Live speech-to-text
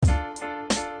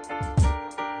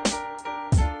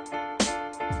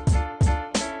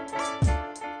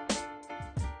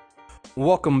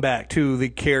Welcome back to the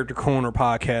Character Corner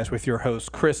podcast with your hosts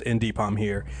Chris and Deepam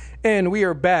here, and we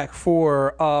are back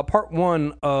for part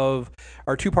one of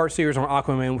our two-part series on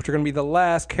Aquaman, which are going to be the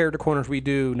last Character Corners we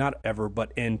do, not ever,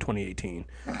 but in 2018.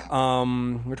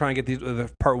 We're trying to get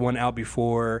the part one out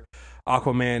before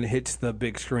Aquaman hits the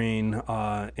big screen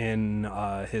in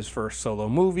his first solo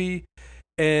movie,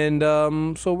 and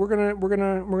so we're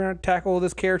gonna tackle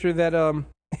this character that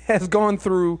has gone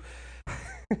through.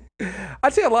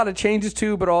 I'd say a lot of changes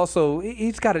too, but also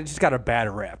he's got a bad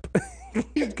rep.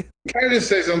 Can I just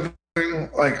say something?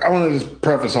 Like, I want to just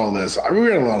preface all this. I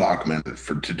read a lot of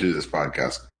Aquaman to do this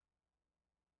podcast.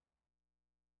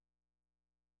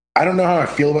 I don't know how I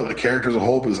feel about the character as a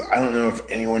whole because I don't know if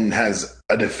anyone has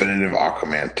a definitive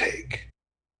Aquaman take.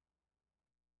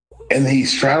 And he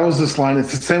straddles this line.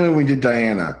 It's the same way we did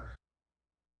Diana,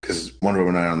 because Wonder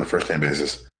Woman and I on the first name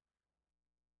basis,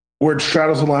 where it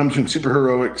straddles the line between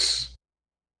superheroics,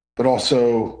 but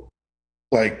also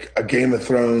like a Game of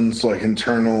Thrones, like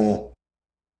internal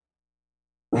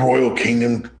Royal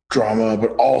Kingdom drama,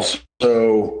 but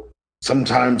also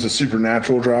sometimes a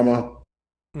supernatural drama.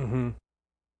 Mm-hmm.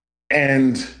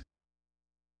 And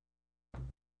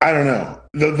I don't know,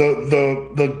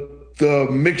 the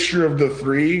mixture of the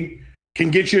three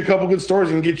can get you a couple good stories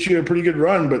and get you a pretty good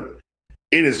run, but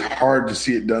it is hard to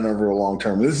see it done over a long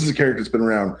term. This is a character that's been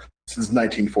around since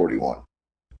 1941.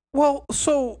 Well,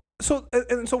 so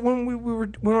when we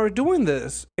were doing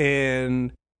this,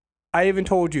 and I even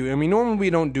told you, I mean, normally we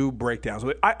don't do breakdowns,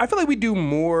 but I feel like we do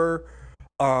more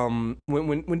when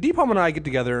Deepam and I get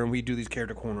together and we do these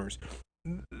character corners.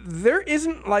 There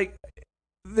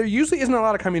usually isn't a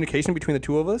lot of communication between the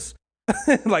two of us,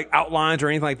 like outlines or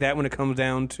anything like that when it comes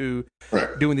down to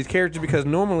doing these characters, because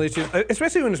normally it's just,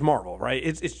 especially when it's Marvel, right?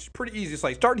 It's pretty easy. It's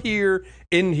like start here,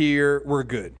 end here, we're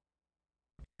good.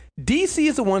 DC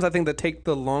is the ones I think that take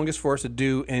the longest for us to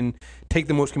do and take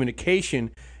the most communication,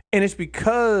 and it's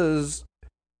because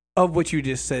of what you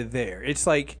just said there. It's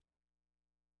like,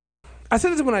 I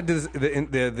said this when I did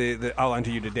the outline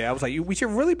to you today. I was like, we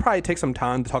should really probably take some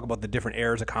time to talk about the different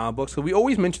eras of comic books. So we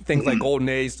always mention things like Golden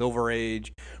Age, Silver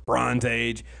Age, Bronze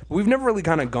Age. But we've never really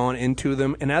kind of gone into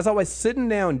them. And as I was sitting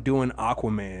down doing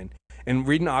Aquaman and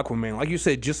reading Aquaman, like you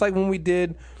said, just like when we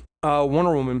did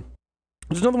Wonder Woman,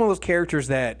 there's another one of those characters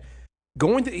that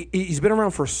he's been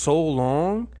around for so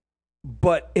long,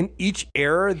 but in each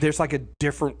era, there's like a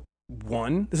different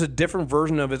one. There's a different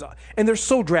version of his, and they're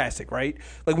so drastic, right?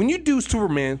 Like when you do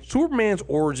Superman's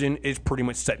origin is pretty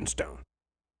much set in stone.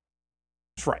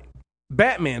 That's right.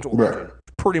 Batman's origin is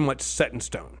pretty much set in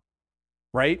stone,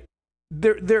 right?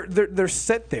 They're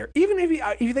set there. Even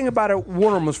if you think about it,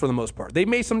 Warner Bros. For the most part, they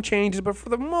made some changes, but for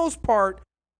the most part,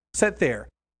 set there.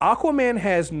 Aquaman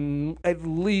has at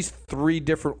least 3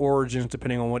 different origins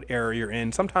depending on what era you're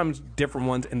in. Sometimes different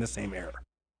ones in the same era,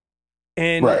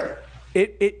 and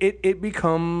it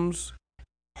becomes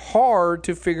hard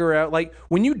to figure out, like,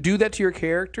 when you do that to your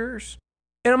characters,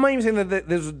 and I'm not even saying that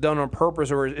this was done on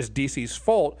purpose or it's DC's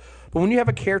fault, but when you have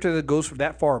a character that goes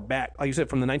that far back, like you said,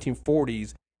 from the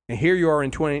 1940s, and here you are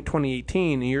in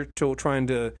 2018, and you're still trying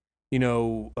to,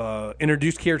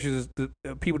 introduce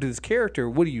people to this character,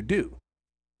 what do?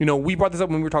 We brought this up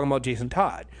when we were talking about Jason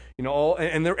Todd, and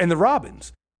the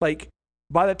Robins. Like,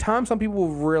 by the time some people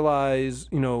realize,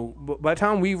 by the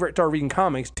time we start reading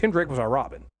comics, Tim Drake was our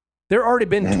Robin. There had already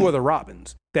been 2 other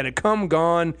Robins that had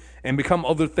gone, and become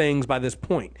other things by this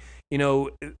point.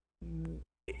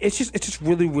 It's just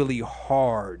really, really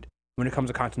hard when it comes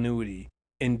to continuity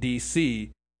in DC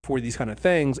for these kind of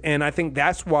things. And I think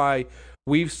that's why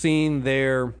we've seen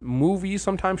their movies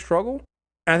sometimes struggle.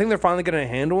 And I think they're finally getting a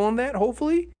handle on that,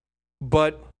 hopefully.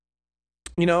 But,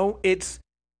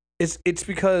 it's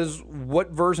because what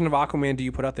version of Aquaman do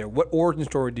you put out there? What origin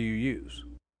story do you use?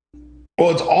 Well,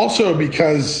 it's also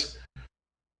because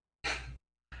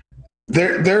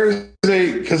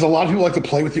because a lot of people like to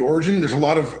play with the origin. There's a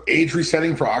lot of age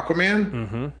resetting for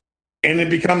Aquaman, and it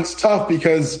becomes tough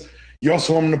because you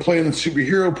also want him to play in the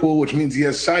superhero pool, which means he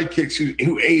has sidekicks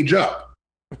who age up.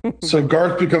 So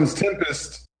Garth becomes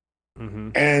Tempest,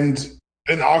 and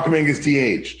then Aquaman gets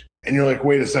de-aged, and you're like,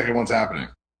 wait a second, what's happening?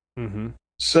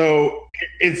 So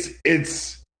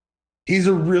he's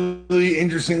a really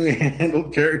interestingly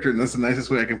handled character, and that's the nicest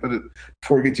way I can put it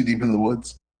before we get too deep into the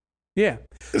woods. Yeah.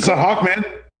 It's not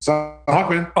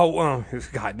Hawkman. Oh,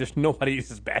 God, there's nobody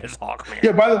as bad as Hawkman.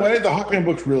 Yeah, by the way, the Hawkman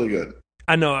book's really good.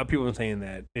 I know people are saying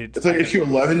that. It's like issue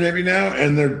 11 maybe now,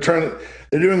 and they're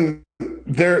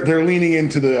leaning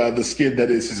into the skid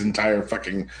that is his entire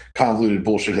fucking convoluted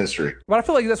bullshit history. But I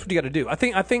feel like that's what you got to do. I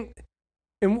think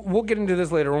and we'll get into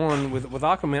this later on with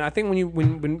Aquaman. I think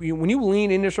when you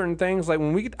lean into certain things, like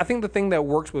I think the thing that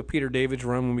works with Peter David's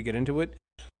run when we get into it,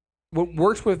 what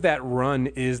works with that run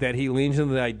is that he leans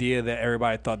into the idea that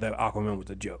everybody thought that Aquaman was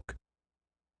a joke.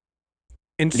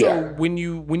 And so when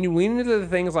you lean into the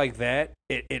things like that,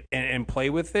 and play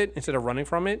with it instead of running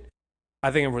from it,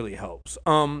 I think it really helps.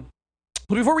 But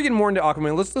before we get more into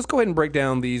Aquaman, let's go ahead and break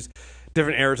down these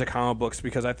different eras of comic books,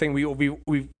 because I think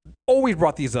we've always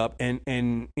brought these up, and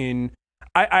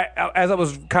I as I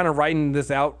was kind of writing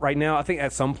this out right now, I think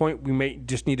at some point we may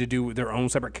just need to do their own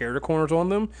separate character corners on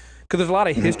them, because there's a lot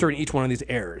of history in each one of these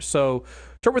eras. So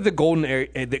start with the golden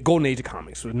age of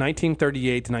comics, so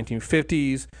 1938 to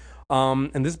 1950s.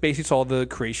 And this basically saw the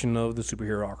creation of the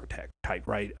superhero archetype,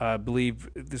 right? I believe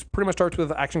this pretty much starts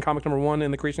with Action Comics #1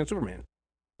 and the creation of Superman.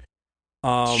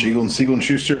 Siegel and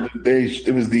Schuster.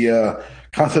 It was the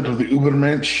concept of the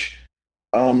Ubermensch.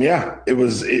 It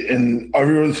was, and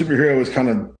every other superhero was kind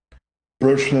of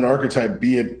broached from an archetype,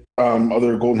 be it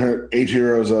other Golden Age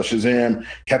heroes, Shazam,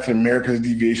 Captain America's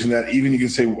deviation. That even you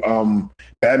could say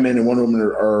Batman and Wonder Woman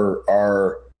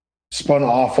are spun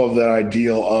off of that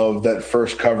ideal of that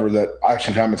first cover, that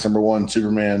Action Comics #1,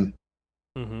 Superman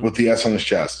with the S on his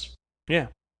chest. Yeah.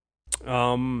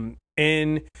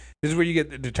 And this is where you get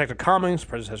the Detective Comics,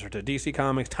 predecessor to DC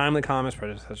Comics, Timely Comics,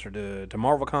 predecessor to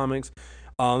Marvel Comics.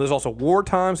 There's also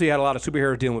wartime, so you had a lot of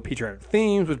superheroes dealing with patriotic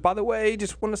themes, which, by the way,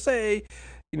 just want to say,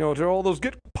 to all those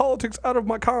get politics out of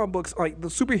my comic books, like the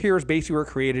superheroes basically were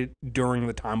created during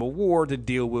the time of war to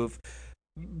deal with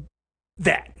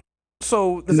that.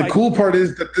 So the cool part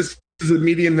is that this is a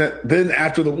medium that then,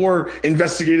 after the war,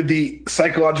 investigated the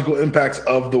psychological impacts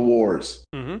of the wars.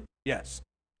 Mm-hmm. Yes.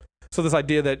 So this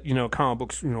idea that, comic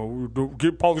books,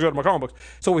 get politics out of my comic books,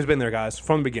 it's always been there, guys,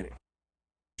 from the beginning.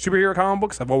 Superhero comic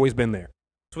books have always been there.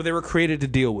 It's what they were created to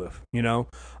deal with,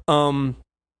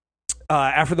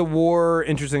 After the war,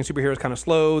 interest in superheroes kind of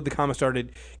slowed. The comics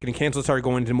started getting canceled, started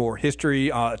going into more history,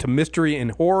 to mystery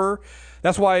and horror.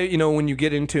 That's why, when you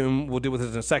get into them, we'll deal with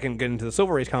this in a second, get into the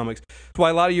Silver Age comics. That's why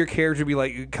a lot of your characters would be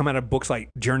like, come out of books like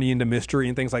Journey into Mystery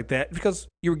and things like that, because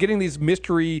you were getting these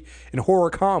mystery and horror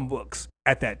comic books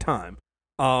at that time.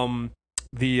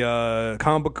 The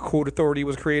Comic Book Code Authority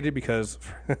was created because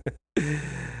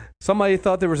somebody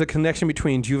thought there was a connection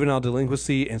between juvenile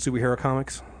delinquency and superhero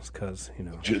comics. It's because,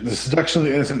 The Seduction of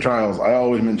the Innocent Trials. I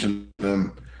always mention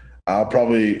them.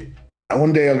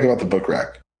 One day I'll give out the book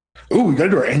rack. Ooh, we got to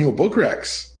do our annual book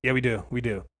racks. Yeah, we do.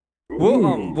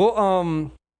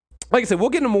 We'll like I said, we'll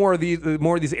get into more of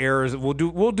these eras.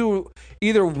 We'll do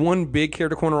either one big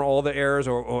character corner or all the eras,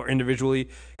 or individually,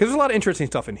 because there's a lot of interesting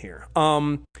stuff in here.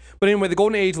 But anyway, the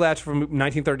Golden Age lasted from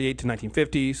 1938 to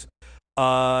 1950s.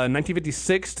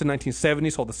 1956 to 1970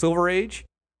 saw the Silver Age.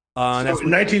 So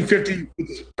 1950,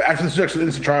 after the Seduction of the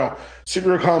Innocent Trial,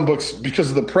 superhero comic books, because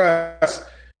of the press,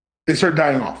 they started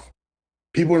dying off.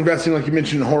 People investing, like you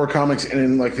mentioned, in horror comics and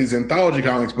in like these anthology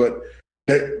comics, but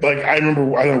I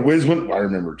know Wiz went out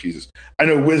of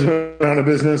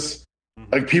business.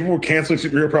 Like, people were canceling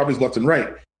superhero properties left and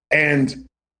right. And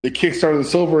the kickstart of the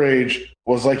Silver Age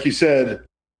was, like you said,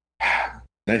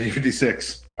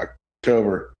 1956,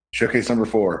 October, Showcase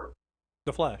 #4.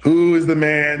 The Flash. Who is the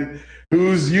man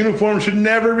whose uniform should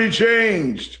never be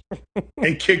changed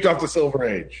and kicked off the Silver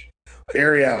Age?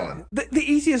 Barry Allen. The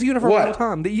easiest uniform of all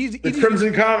time. The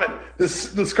Crimson Comet, the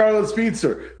Scarlet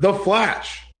Speedster, the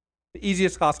Flash. The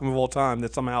easiest costume of all time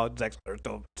that somehow Dexter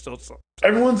still.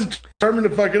 Everyone's determined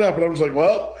to fuck it up, and I'm just like,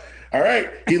 well, all right.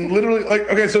 He literally,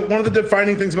 so one of the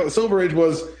defining things about the Silver Age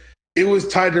was it was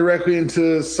tied directly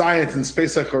into science and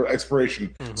space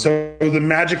exploration. Mm-hmm. So the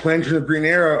Magic Lantern of Green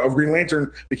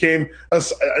Lantern became an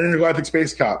intergalactic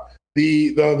space cop.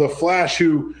 The Flash,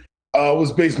 who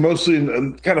was based mostly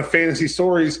in kind of fantasy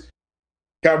stories,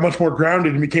 got much more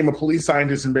grounded and became a police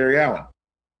scientist in Barry Allen.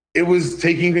 It was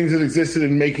taking things that existed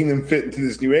and making them fit into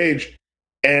this new age.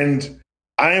 And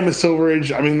I am a Silver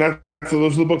Age. I mean, those are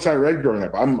the books I read growing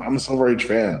up. I'm a Silver Age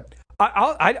fan.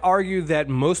 I'd argue that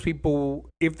most people,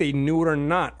 if they knew it or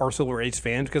not, are Silver Age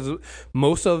fans, because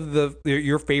most of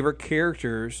your favorite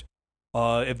characters,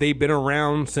 if they've been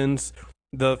around since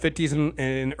the 50s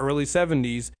and early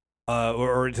 70s,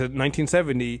 or to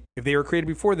 1970, if they were created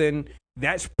before then,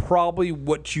 that's probably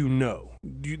what you know.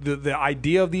 The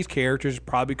idea of these characters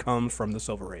probably comes from the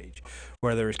Silver Age,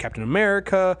 whether it's Captain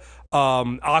America,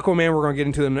 Aquaman, we're going to get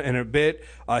into in a bit,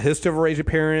 his Silver Age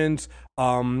appearance,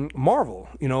 Marvel,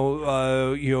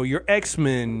 your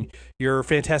X-Men, your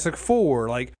Fantastic Four,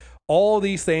 like all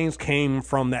these things came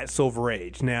from that Silver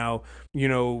Age. Now,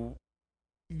 the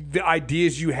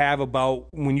ideas you have about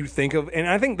when you think of, and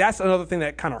I think that's another thing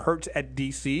that kind of hurts at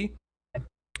DC,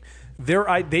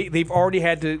 they've already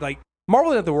had to like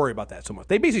Marvel didn't have to worry about that so much.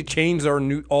 They basically changed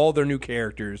all their new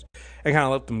characters and kind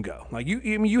of let them go. Like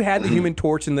you had the Human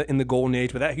Torch in the Golden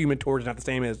Age, but that Human Torch is not the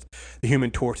same as the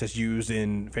Human Torch that's used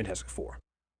in Fantastic Four.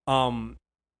 But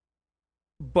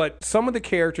some of the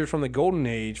characters from the Golden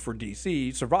Age for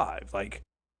DC survived. Like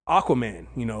Aquaman,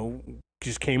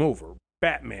 just came over.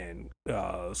 Batman,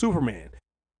 Superman.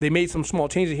 They made some small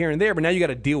changes here and there, but now you got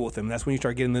to deal with them. That's when you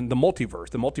start getting the multiverse.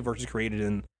 The multiverse is created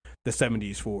in the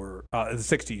 70s the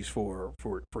 60s for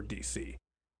DC.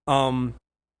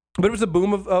 But it was a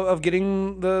boom of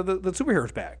getting the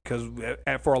superheroes back because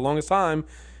for a longest time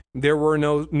there were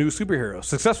no new superheroes,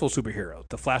 successful superheroes.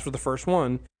 The Flash was the first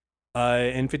one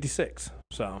in 56.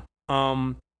 So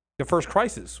the first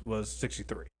Crisis was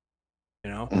 63.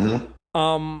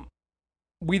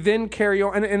 We then carry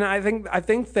on, and I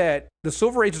think that the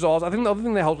Silver Age is also. I think the other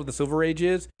thing that helps with the Silver Age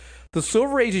is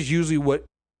usually what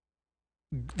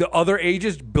the other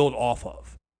ages build off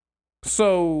of.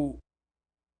 So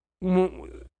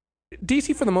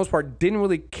DC, for the most part, didn't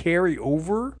really carry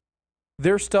over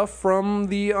their stuff from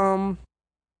the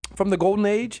Golden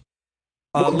Age.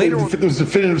 Later on, there was a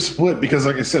definitive split because,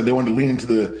 like I said, they wanted to lean into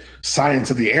the science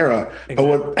of the era. Exactly. But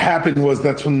what happened was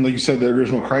that's when, like you said, the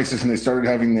original Crisis, and they started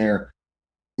having their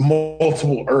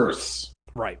multiple Earths,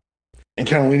 right, and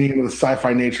kind of leaning into the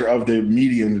sci-fi nature of the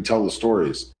medium to tell the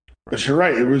stories. Right. But you're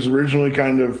right; it was originally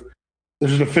kind of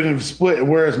there's a definitive split.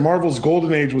 Whereas Marvel's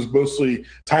Golden Age was mostly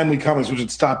timely comics, which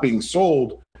had stopped being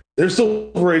sold. Their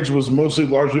Silver Age was mostly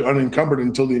largely unencumbered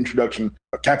until the introduction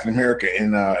of Captain America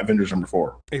in Avengers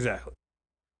 #4. Exactly.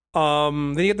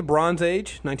 Then you get the Bronze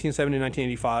Age, 1970 to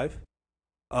 1985.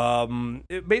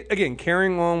 Again,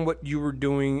 carrying on what you were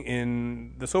doing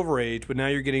in the Silver Age, but now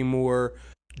you're getting more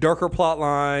darker plot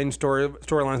lines,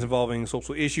 storylines involving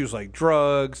social issues like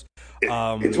drugs.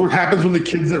 It's what happens when the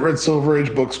kids that read Silver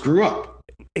Age books grew up.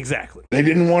 Exactly. They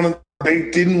didn't want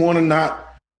to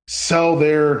not sell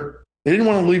their. They didn't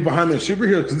want to leave behind their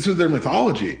superheroes because this was their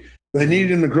mythology. They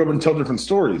needed them to grow up and tell different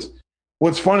stories.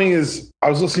 What's funny is I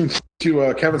was listening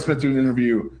to Kevin Smith do an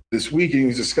interview this week, and he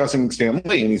was discussing Stan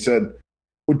Lee, and he said,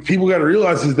 what people got to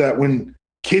realize is that when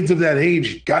kids of that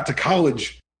age got to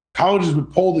college, colleges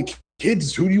would poll the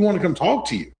kids, who do you want to come talk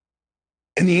to you?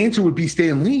 And the answer would be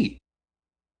Stan Lee.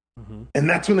 Mm-hmm. And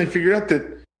that's when they figured out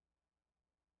that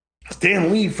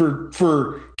Stan Lee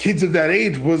for kids of that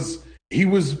age was the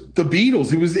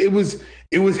Beatles.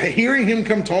 It was hearing him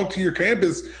come talk to your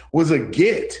campus was a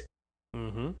get.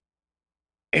 Mm-hmm.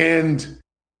 And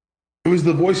it was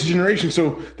the voice of generation.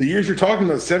 So the years you're talking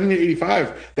about, 70 to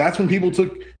 85, that's when people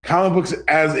took comic books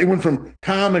as it went from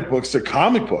comic books to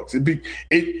comic books. It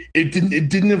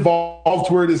didn't evolve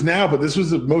to where it is now, but this was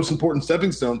the most important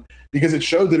stepping stone because it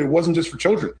showed that it wasn't just for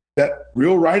children, that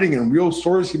real writing and real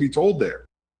stories can be told there.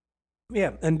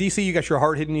 Yeah, and DC, you got your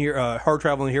hard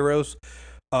traveling heroes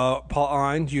plot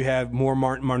lines. You have more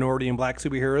minority and black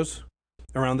superheroes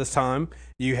around this time.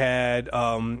 You had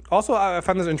also, I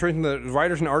found this interesting, the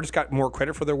writers and artists got more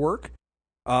credit for their work.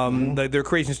 Their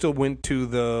creation still went to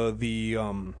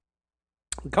the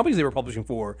companies they were publishing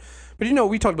for. But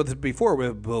we talked about this before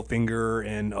with Bill Finger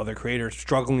and other creators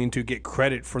struggling to get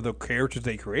credit for the characters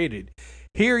they created.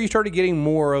 Here you started getting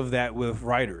more of that with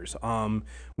writers. When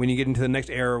you get into the next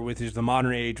era, which is the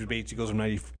modern age, which basically goes from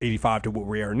 1985 to what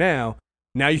we are now,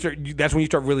 that's when you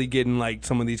start really getting like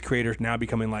some of these creators now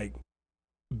becoming like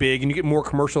big, and you get more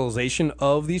commercialization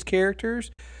of these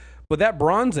characters. But that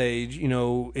Bronze Age,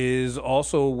 is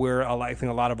also where I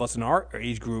think a lot of us in our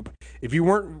age group, if you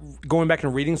weren't going back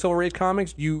and reading Silver Age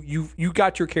comics, you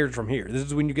got your characters from here. This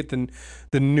is when you get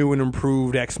the new and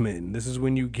improved X-Men. This is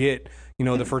when you get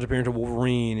the first appearance of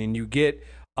Wolverine, and you get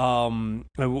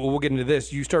we'll get into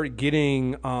this. You start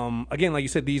getting again, like you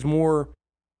said, these more.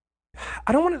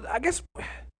 I guess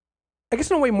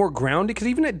in a way more grounded, because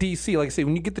even at DC, like I say,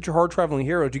 when you get your hard traveling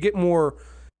heroes, you get more.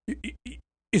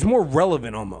 It's more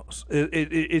relevant almost.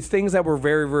 It's things that were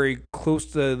very, very close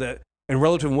to that and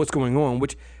relative to what's going on,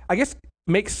 which I guess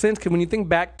makes sense because when you think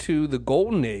back to the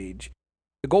Golden Age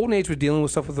was dealing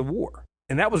with stuff with the war,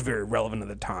 and that was very relevant at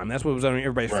the time. That's what was on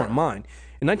everybody's front mind.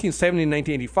 In 1970 and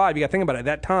 1985, you got to think about it. At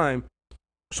that time,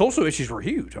 social issues were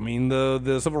huge. I mean,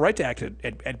 the Civil Rights Act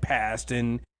had passed,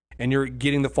 and you're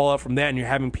getting the fallout from that, and you're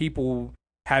having people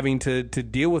having to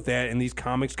deal with that, and these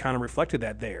comics kind of reflected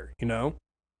that there,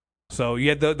 So you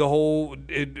had the whole,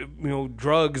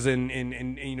 drugs and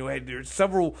there's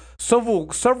several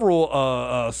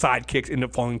sidekicks end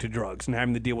up falling to drugs and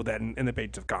having to deal with that in the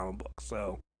pages of comic books.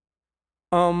 So,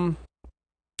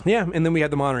 yeah, and then we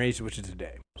had the modern age, which is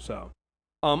today. So,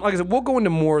 like I said, we'll go into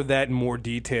more of that in more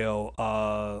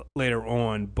detail later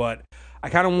on. But I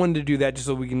kind of wanted to do that just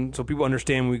so people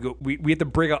understand we have to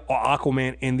break up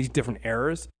Aquaman in these different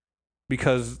eras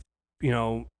because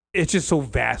it's just so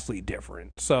vastly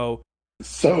different. So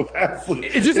vastly,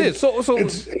 it just is. So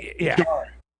it's yeah,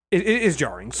 jarring. It is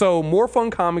jarring. So More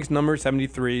Fun Comics number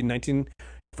 73,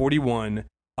 1941.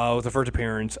 Was the first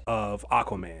appearance of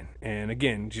Aquaman. And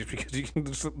again, just because you can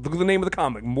just look at the name of the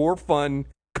comic, More Fun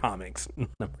Comics,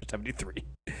 number 73.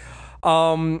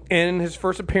 And his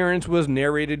first appearance was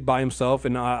narrated by himself,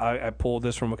 and I pulled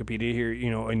this from Wikipedia here,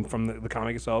 and from the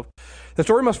comic itself. The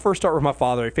story must first start with my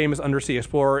father, a famous undersea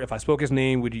explorer. If I spoke his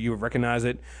name, would you recognize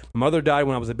it? My mother died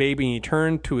when I was a baby, and he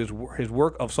turned to his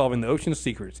work of solving the ocean's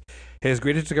secrets. His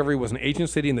greatest discovery was an ancient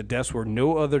city in the depths where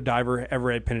no other diver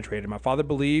ever had penetrated. My father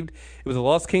believed it was the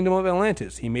lost kingdom of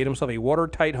Atlantis. He made himself a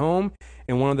watertight home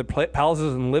in one of the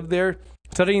palaces and lived there,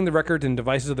 studying the records and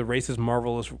devices of the race's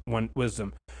marvelous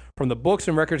wisdom. From the books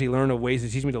and records, he learned of ways to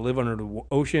teach me to live under the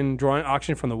ocean, drawing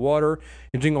oxygen from the water,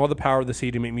 and using all the power of the sea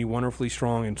to make me wonderfully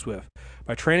strong and swift.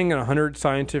 By training in hundreds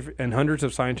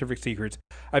of scientific secrets,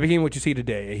 I became what you see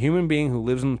today, a human being who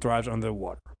lives and thrives under the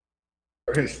water.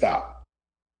 Okay, stop.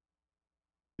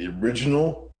 The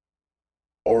original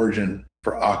origin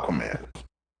for Aquaman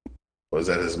was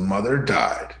that his mother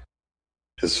died.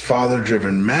 His father,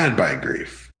 driven mad by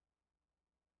grief,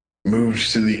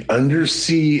 moved to the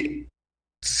undersea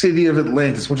city of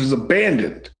Atlantis, which is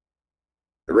abandoned.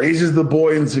 Raises the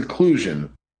boy in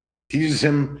seclusion, teaches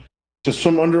him to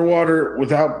swim underwater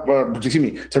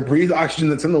to breathe oxygen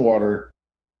that's in the water,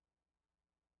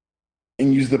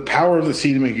 and use the power of the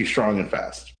sea to make you strong and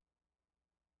fast.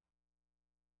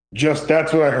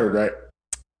 That's what I heard, right?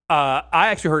 I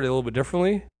actually heard it a little bit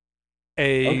differently.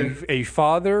 A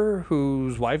father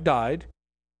whose wife died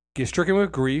gets stricken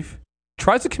with grief,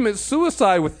 tries to commit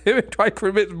suicide with him, and tries to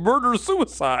commit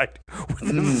murder-suicide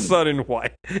with his son and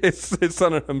wife. It's his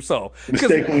son and himself.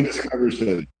 Mistakenly discovers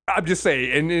it. I'm just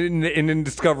saying, and then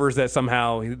discovers that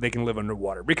somehow they can live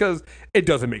underwater because it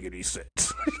doesn't make any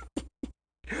sense.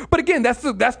 But again, that's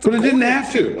the. But it didn't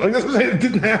have to. Like that's what I'm saying. It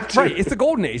didn't have to. Right. It's the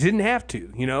golden age. It didn't have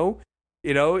to.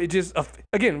 It just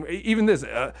again, even this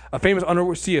a famous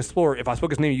undersea explorer. If I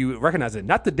spoke his name, you would recognize it.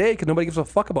 Not today, because nobody gives a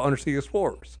fuck about undersea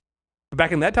explorers. But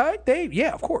back in that time,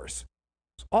 yeah, of course,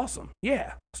 it's awesome.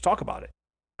 Yeah, let's talk about it.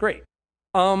 Great.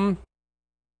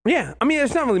 Yeah, I mean,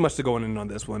 there's not really much to go in on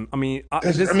this one. I mean,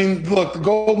 look, the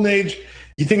Golden Age.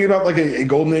 You think about like a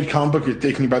Golden Age comic book. You're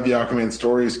thinking about the Aquaman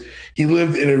stories. He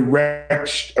lived in a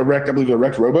wrecked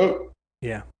rowboat.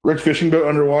 Yeah, wrecked fishing boat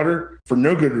underwater for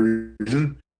no good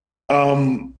reason.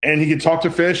 And he could talk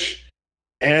to fish,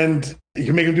 and he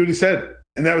could make him do what he said,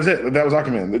 and that was it. That was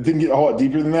Aquaman. It didn't get a whole lot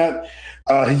deeper than that.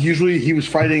 He was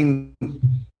fighting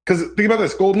because think about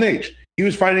this Golden Age. He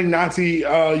was fighting Nazi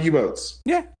U-boats.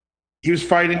 Yeah. He was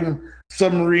fighting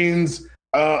submarines.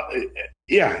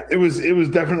 It was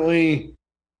definitely.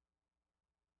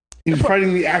 He was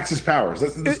fighting the Axis powers.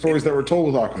 That's the stories that were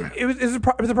told with Aquaman. It was a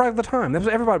product of the time. That's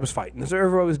what everybody was fighting. That's what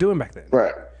everybody was doing back then.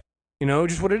 Right.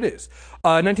 Just what it is.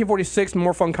 1946,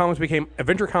 More Fun Comics became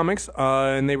Adventure Comics,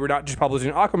 and they were not just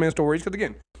publishing Aquaman stories. Because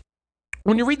again,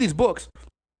 when you read these books,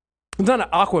 it's not an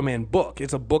Aquaman book.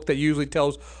 It's a book that usually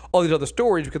tells all these other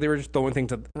stories because they were just throwing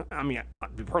things. I'll be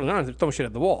perfectly honest, they're throwing shit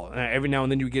at the wall. Every now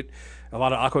and then you would get a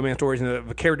lot of Aquaman stories, and if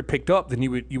a character picked up, then you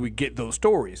would get those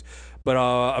stories. But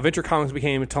Adventure Comics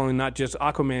became telling not just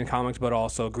Aquaman comics, but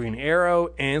also Green Arrow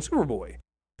and Superboy.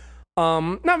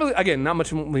 Not really. Again, not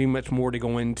much more to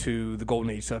go into the Golden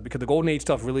Age stuff because the Golden Age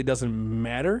stuff really doesn't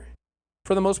matter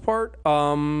for the most part.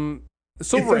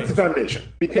 Silver Age. It sets the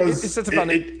foundation because it sets the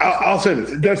foundation. I'll say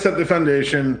this: it does set the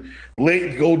foundation.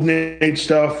 Late Golden Age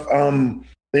stuff.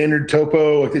 They entered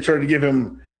Topo. Like they tried to give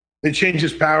him. They changed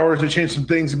his powers. They changed some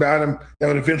things about him that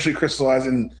would eventually crystallize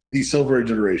in the Silver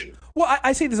Age iteration. Well,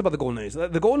 I say this about the Golden Age.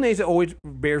 The Golden Age always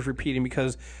bears repeating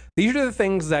because these are the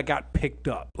things that got picked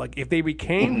up. Like, if they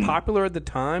became popular at the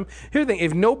time, here's the thing.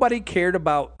 If nobody cared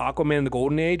about Aquaman in the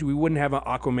Golden Age, we wouldn't have an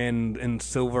Aquaman in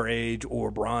Silver Age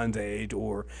or Bronze Age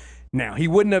or now. He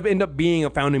wouldn't have ended up being a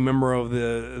founding member of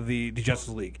the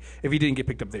Justice League if he didn't get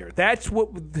picked up there. That's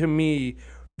what, to me,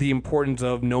 the importance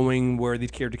of knowing where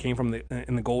these characters came from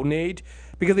in the Golden Age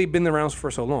because they've been around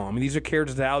for so long. I mean, these are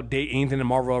characters that outdate anything that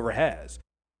Marvel ever has.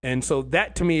 And so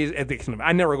that to me is at the extent of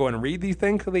I never go in and read these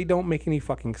things because they don't make any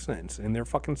fucking sense and they're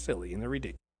fucking silly and they're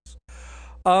ridiculous.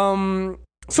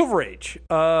 Silver Age.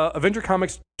 Avenger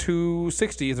Comics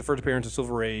 260 is the first appearance of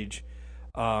Silver Age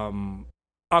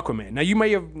Aquaman. Now you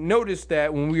may have noticed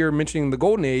that when we were mentioning the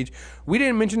Golden Age, we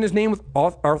didn't mention his name with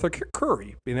Arthur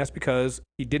Curry, and that's because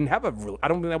he didn't have I don't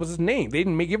think that was his name. They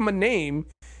didn't give him a name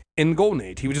in the Golden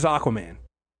Age. He was just Aquaman.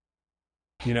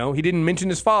 You know, he didn't mention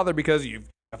his father because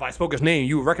if I spoke his name,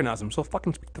 you would recognize him. So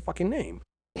fucking speak the fucking name.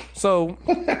 So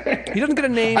he doesn't get a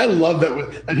name. I love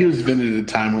that he was invented at a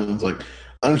time when it was like,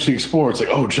 Unseen Explorer. It's like,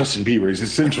 oh, Justin Bieber. He's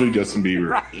essentially Justin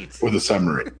Bieber with a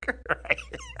submarine.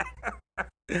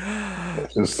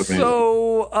 Just amazing.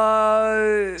 So,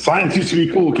 science used to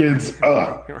be cool, kids.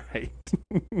 Right.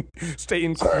 Stay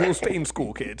in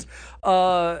school, kids.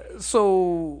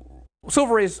 So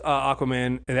Silver Ace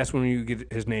Aquaman, and that's when you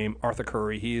get his name, Arthur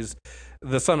Curry. He is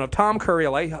the son of Tom Curry,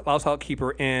 a lighthouse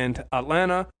keeper, and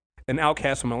Atlanta, an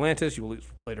outcast from Atlantis. You will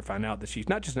later find out that she's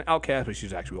not just an outcast, but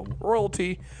she's actually a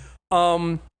royalty.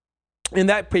 And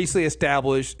that basically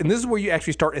established, and this is where you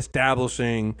actually start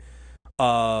establishing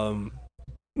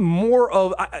more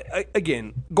of,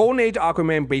 again, Golden Age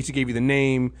Aquaman basically gave you the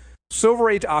name. Silver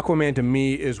Age Aquaman to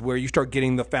me is where you start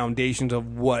getting the foundations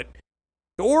of what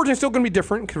the origin is still going to be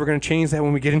different because we're going to change that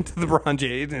when we get into the Bronze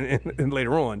Age and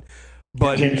later on.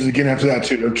 But it changes again after that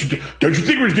too. Don't you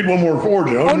think we just get one more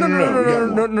origin?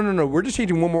 No. We're just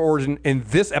changing one more origin in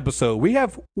this episode. We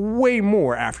have way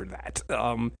more after that.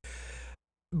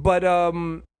 But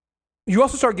you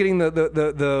also start getting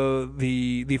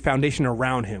the foundation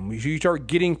around him. You start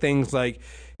getting things like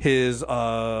his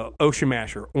Ocean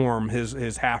Master, Orm,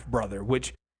 his half brother.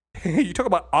 Which you talk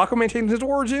about Aquaman changing his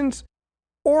origins.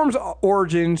 Orm's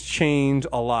origins change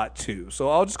a lot too. So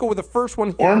I'll just go with the first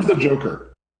one. Orm's the Joker.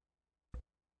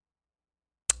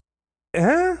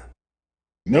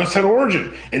 No set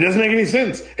origin. It doesn't make any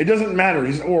sense. It doesn't matter.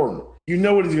 He's Orm. You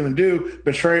know what he's going to do.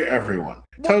 Betray everyone.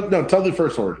 Tell the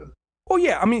first origin. Oh,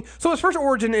 yeah. I mean, so his first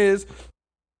origin is,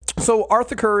 so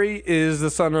Arthur Curry is the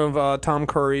son of Tom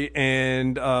Curry,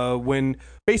 and when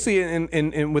basically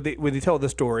when they tell the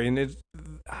story, and it's,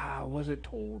 was it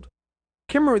told?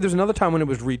 I can't remember. There's another time when it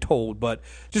was retold, but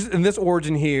just in this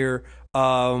origin here,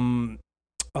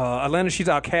 Atlantis, she's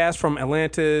outcast from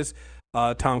Atlantis.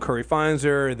 Tom Curry finds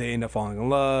her. They end up falling in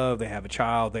love. They have a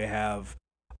child. They have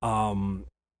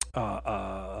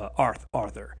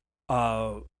Arthur.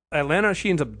 Atlanta, she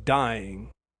ends up dying.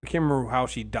 I can't remember how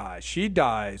she dies. She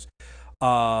dies.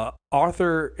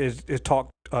 Arthur is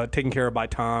taken care of by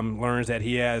Tom. Learns that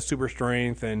he has super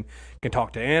strength and can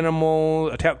talk to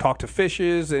animals, talk to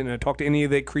fishes, and talk to any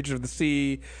of the creatures of the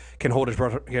sea. Can hold his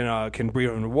breath, can breathe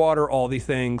underwater. All these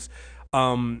things.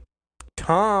 Tom,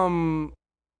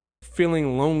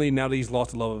 feeling lonely now that he's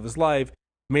lost the love of his life,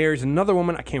 marries another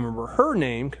woman. I can't remember her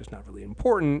name because it's not really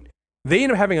important. They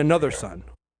end up having another son,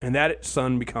 and that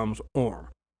son becomes Orm.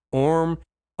 Orm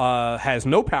has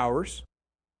no powers.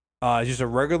 He's just a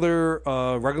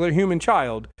regular human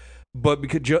child, but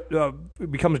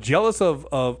becomes jealous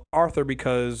of Arthur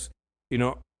because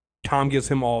Tom gives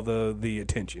him all the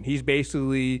attention. He's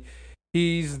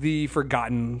the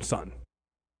forgotten son.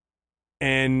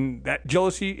 And that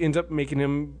jealousy ends up making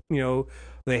him, the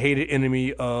hated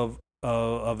enemy of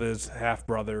his half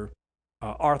brother,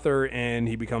 Arthur, and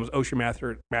he becomes Ocean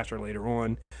Master later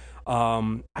on.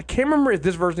 I can't remember if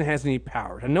this version has any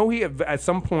powers. I know at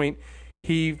some point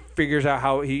he figures out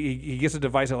how he gets a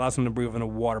device that allows him to breathe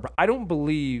underwater, but I don't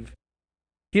believe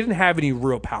he doesn't have any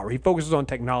real power. He focuses on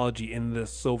technology in the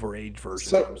Silver Age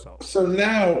version of himself. So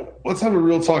now let's have a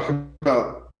real talk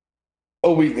about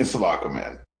a weakness of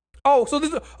Aquaman. Oh, so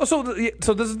this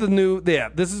is the new. Yeah,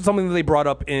 this is something that they brought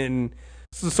up in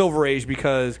the Silver Age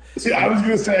because. See, I was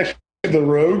going to say actually the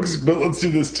Rogues, but let's do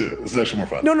this too. This is actually more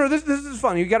fun. No, this is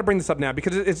fun. You got to bring this up now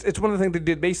because it's one of the things they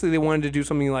did. Basically, they wanted to do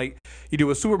something like you do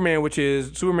with Superman, which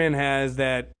is Superman has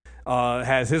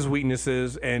his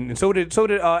weaknesses, and so did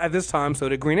at this time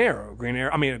Green Arrow. Green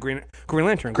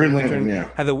Lantern. Green Lantern, yeah,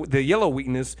 had the yellow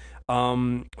weakness.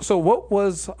 So what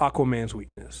was Aquaman's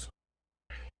weakness?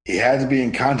 He had to be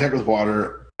in contact with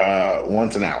water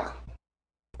once an hour,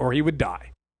 or he would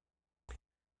die.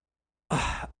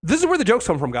 This is where the jokes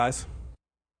come from, guys.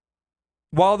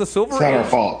 While the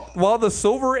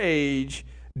Silver Age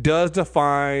does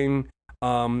define,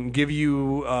 finally give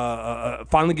you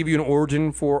an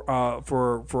origin for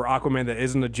Aquaman that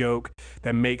isn't a joke,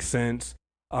 that makes sense.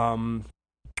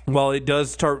 While it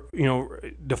does start,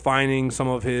 defining some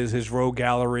of his rogue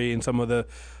gallery and some of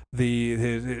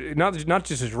his not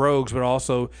just his rogues but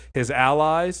also his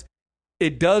allies,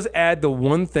 it does add the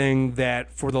one thing that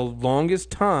for the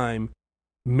longest time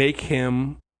make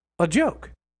him a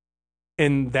joke,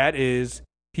 and that is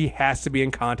he has to be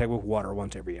in contact with water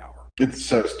once every hour. It's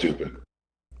so stupid.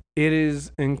 It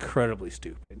is incredibly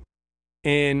stupid,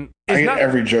 and I get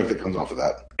every joke that comes off of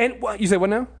that. And what you say? What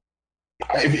now?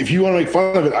 If you want to make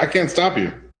fun of it, I can't stop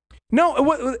you. No,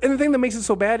 and the thing that makes it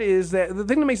so bad is that the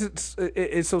thing that makes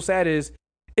it so sad is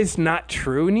it's not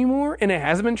true anymore, and it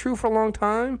hasn't been true for a long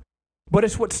time. But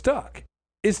it's what stuck.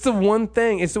 It's the one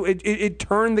thing. It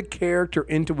turned the character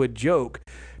into a joke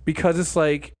because it's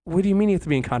like, what do you mean you have to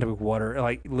be in contact with water?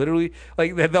 Like literally,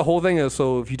 like the whole thing is,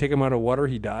 so if you take him out of water,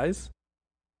 he dies.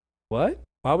 What?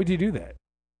 Why would you do that?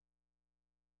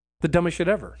 The dumbest shit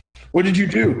ever. What did you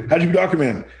do? How did you dock him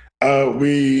in?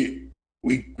 We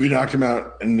knocked him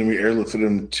out and then we airlifted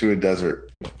him to a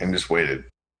desert and just waited.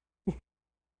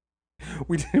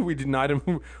 We denied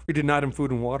him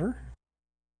food and water.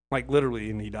 Like literally,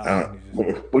 and he died.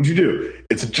 What'd you do?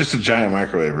 It's just a giant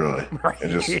microwave, really. Right. It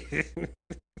just,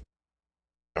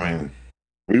 I mean,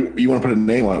 you want to put a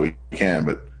name on it, we can,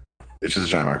 but it's just a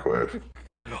giant microwave.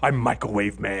 I'm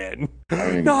Microwave Man.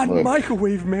 I mean, Not look,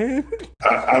 Microwave Man.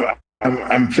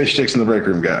 I'm fish sticks in the break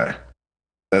room guy.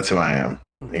 That's who I am.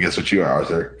 And guess what you are,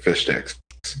 Arthur? Fish sticks.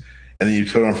 And then you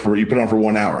put it on for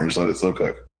 1 hour and just let it slow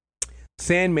cook.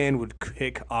 Sandman would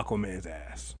kick Aquaman's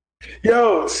ass.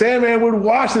 Yo, Sandman would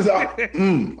wash his. I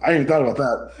didn't even thought about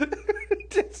that.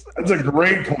 That's a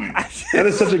great point. That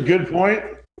is such a good point.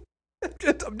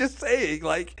 I'm just saying,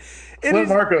 like, Flint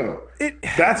Marco.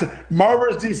 That's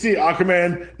Marvel's DC.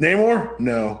 Aquaman. Namor?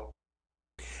 No.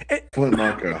 Flint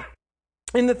Marco.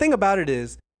 And the thing about it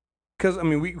is, because I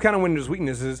mean, we kind of went into his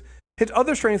weaknesses. His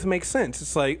other strengths make sense.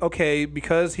 It's like, okay,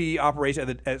 because he operates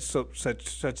at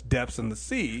such depths in the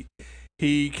sea,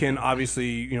 he can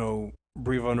obviously,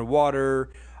 breathe underwater.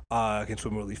 Can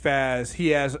swim really fast.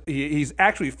 He's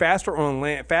actually faster on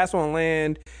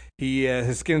land.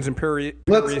 His skin's imperious.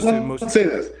 Let's say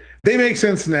this. They make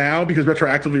sense now because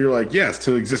retroactively you're like, yes,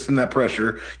 to exist in that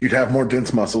pressure, you'd have more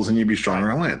dense muscles and you'd be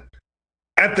stronger on land.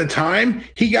 At the time,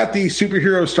 he got the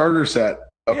superhero starter set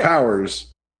of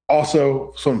powers,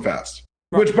 also swim fast.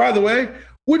 Right. Which, by the way,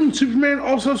 wouldn't Superman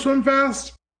also swim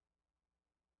fast?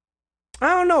 I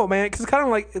don't know, man. Because it's kind of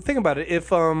like, think about it. If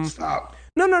Stop.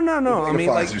 No. I mean,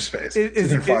 fly through space. He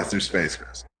can fly through space,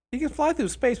 Chris. He can fly through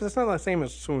space, but that's not the same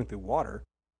as swimming through water.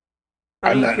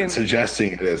 I'm not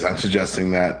suggesting it is. I'm suggesting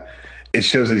that it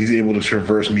shows that he's able to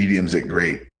traverse mediums at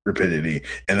great rapidity,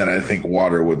 and that I think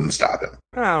water wouldn't stop him.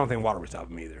 I don't think water would stop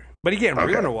him either. But he can't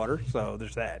breathe underwater, so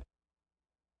there's that.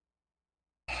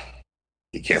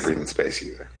 He can't breathe in space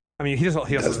either. I mean, he also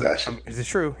is it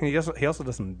true? He also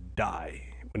doesn't die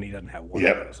when he doesn't have water.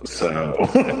 Yep. So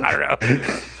I don't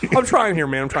know. I'm trying here,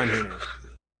 man.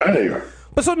 I know you are.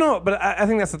 But I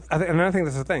think that's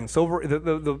the thing.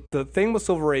 The thing with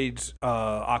Silver Age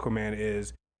Aquaman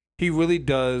is he really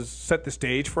does set the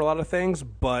stage for a lot of things,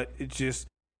 but it's just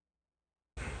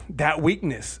that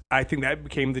weakness. I think that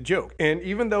became the joke. And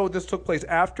even though this took place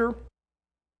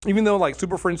like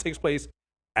Super Friends takes place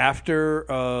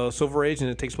after Silver Age and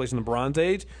it takes place in the Bronze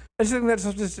Age, I just think that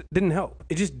just didn't help.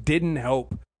 It just didn't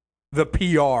help the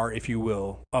PR, if you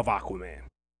will, of Aquaman.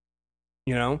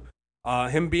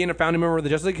 Him being a founding member of the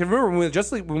Justice League. Remember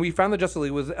when we found the Justice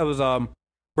League, it was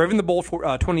Raven the Bold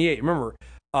 28. Remember,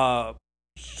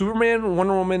 Superman,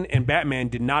 Wonder Woman, and Batman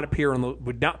would not appear on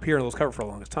those covers for the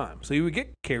longest time. So you would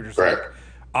get characters like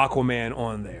Aquaman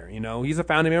on there. He's a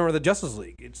founding member of the Justice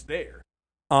League. It's there.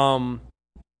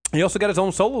 He also got his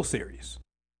own solo series.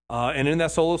 And in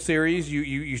that solo series,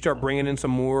 you start bringing in some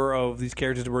more of these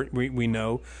characters we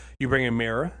know. You bring in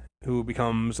Mera, who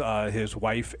becomes his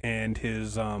wife and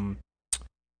his other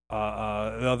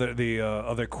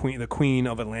queen, the Queen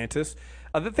of Atlantis.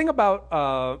 The thing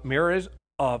about Mera is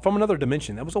from another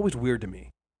dimension. That was always weird to me.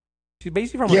 She's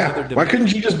basically from another dimension. Why couldn't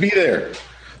she just be there?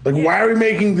 Why are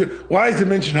we why is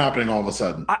dimension hopping all of a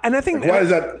sudden? And I think why is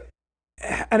that?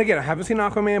 And again, I haven't seen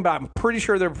Aquaman, but I'm pretty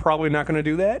sure they're probably not going to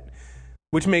do that,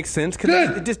 which makes sense because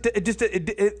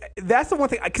that's the one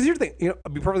thing. Because here's the thing,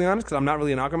 I'll be perfectly honest, because I'm not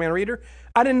really an Aquaman reader.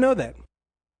 I didn't know that.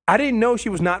 I didn't know she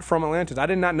was not from Atlantis. I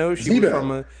did not know she was from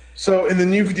a. So in the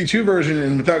New 52 version,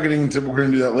 and without getting into, we're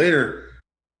going to do that later.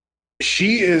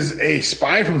 She is a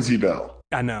spy from Zebel.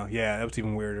 I know. Yeah, that was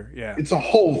even weirder. Yeah, it's a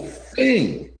whole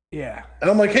thing. Yeah,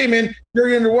 and I'm like, hey man,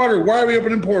 you're underwater. Why are we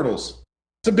opening portals?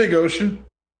 It's a big ocean.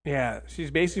 Yeah,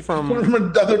 she's basically from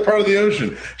another part of the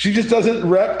ocean. She just doesn't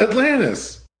rep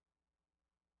Atlantis.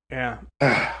 Yeah,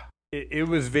 it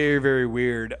was very, very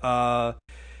weird.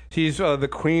 She's the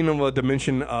queen of a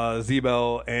dimension,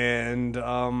 Zebel,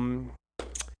 and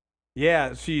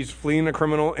she's fleeing a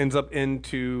criminal, ends up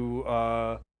into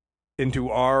our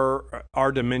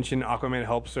dimension. Aquaman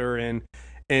helps her, and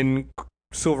in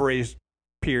Silver Age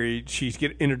period, she's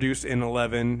get introduced in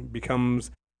 11, becomes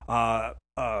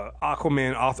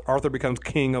Aquaman. Arthur becomes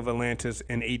king of Atlantis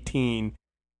in 18,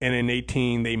 and in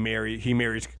 18 he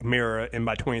marries Mera, and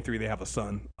by 23 they have a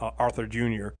son, Arthur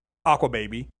Jr.,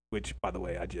 Aquababy. Which, by the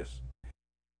way,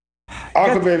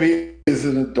 Aquababy is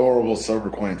an adorable silver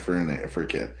coin for a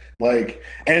kid. Like,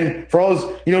 and for all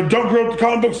those, don't grow up the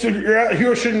comic books. Your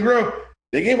hero shouldn't grow.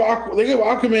 They gave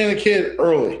Aquaman a kid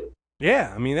early.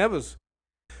 Yeah, I mean that was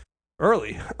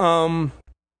early.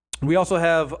 We also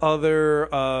have other.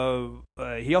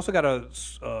 He also got a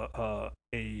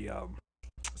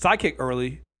sidekick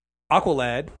early,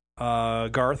 Aqualad,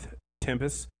 Garth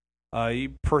Tempest. He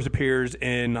first appears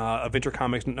in Adventure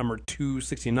Comics number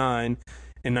 269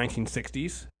 in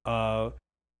 1960s.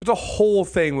 It's a whole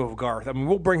thing with Garth. I mean,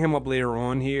 we'll bring him up later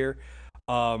on here,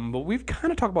 but we've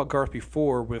kind of talked about Garth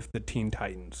before with the Teen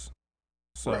Titans,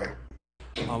 so Right.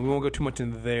 we won't go too much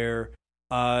into there.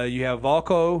 You have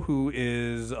Volko, who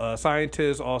is a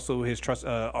scientist, also his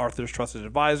Arthur's trusted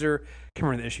advisor. Can't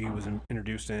remember the issue he was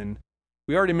introduced in.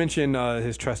 We already mentioned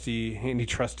his handy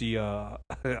trusty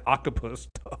octopus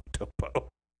Topo.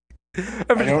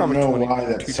 I don't know why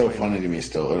that's so funny to me.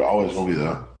 Still, it always will be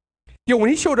though. Yo, when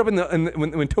he showed up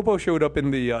when Topo showed up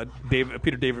in the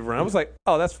Peter David run, I was like,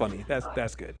 oh, that's funny.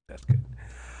 That's good. That's good.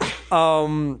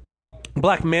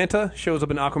 Black Manta shows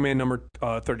up in Aquaman number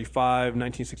 35,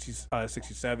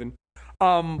 1967.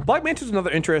 Black Manta is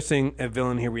another interesting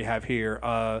villain here we have here.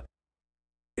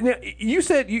 Now, you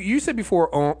said before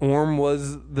Orm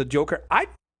was the Joker. I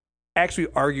actually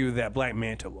argue that Black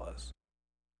Manta was.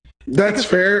 That's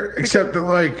fair, except that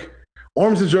like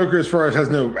Orm's the Joker as far as has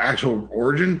no actual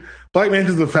origin. Black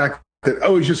Manta's the fact that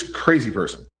he's just a crazy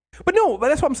person. But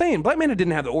that's what I'm saying. Black Manta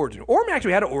didn't have the origin. Orm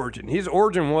actually had an origin. His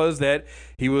origin was that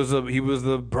he was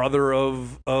the brother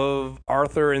of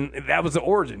Arthur, and that was the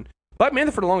origin. Black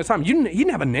Manta for the longest time, he didn't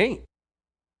have a name.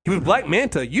 He was Black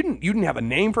Manta. You didn't have a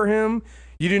name for him.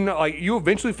 You didn't know, like you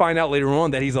eventually find out later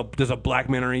on that there's a black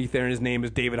man underneath there, and his name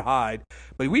is David Hyde.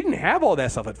 But we didn't have all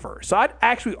that stuff at first. So I'd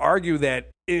actually argue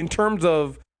that in terms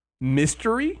of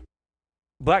mystery,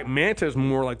 Black Manta is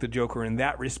more like the Joker in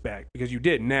that respect because you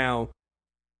did now.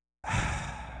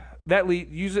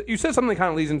 You said something that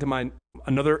kind of leads into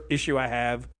another issue I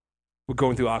have with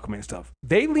going through Aquaman stuff.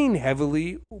 They lean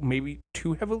heavily, maybe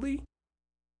too heavily,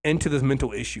 into this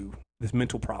mental issue, this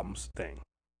mental problems thing,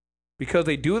 because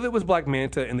they do it with Black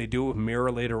Manta and they do it with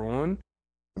Mera later on,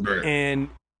 Right. and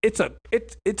it's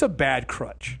a bad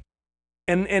crutch.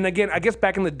 And again, I guess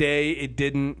back in the day, it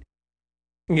didn't.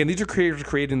 Again, these are creators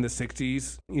created in the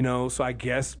 '60s, so I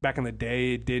guess back in the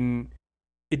day, it didn't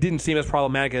seem as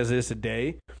problematic as it is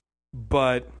today.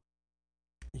 But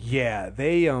yeah,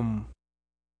 they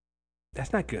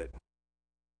that's not good.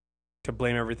 To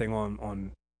blame everything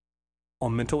on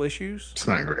mental issues. It's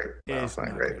not great. It's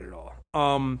not great at all.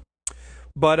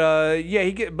 But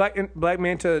he get Black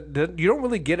Manta. You don't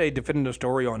really get a definitive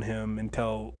story on him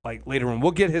until like later on.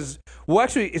 We'll get his. Well,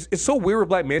 actually, it's so weird with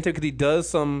Black Manta because he does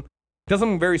something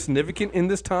very significant in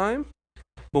this time.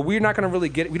 But we're not going to really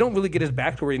get it. We don't really get his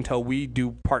backstory until we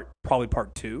do probably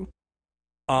part 2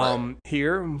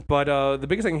 here. But the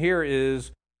biggest thing here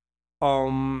is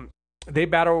they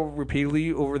battle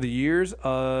repeatedly over the years.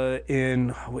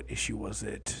 In what issue was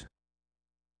it?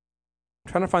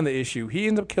 I'm trying to find the issue. He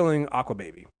ends up killing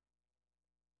Aquababy.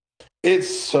 It's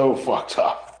so fucked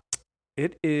up.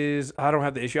 It is. I don't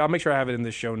have the issue. I'll make sure I have it in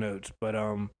the show notes. But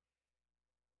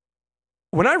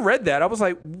when I read that, I was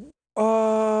like,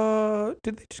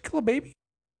 did they just kill a baby?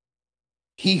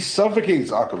 He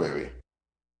suffocates Aquababy.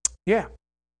 Yeah.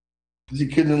 Because he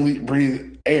couldn't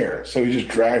breathe air, so he just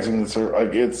drags him into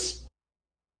like it's.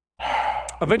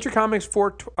 Adventure Comics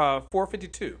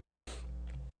 452.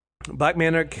 Black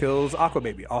Manta kills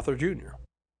Aquababy, Arthur Jr.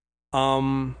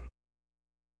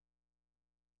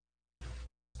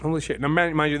 Holy shit! Now,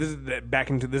 mind you, this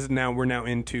is now we're now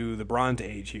into the Bronze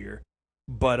Age here,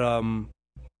 but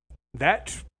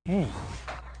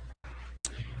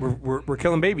we're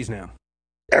killing babies now.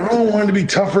 Everyone wanted to be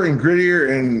tougher and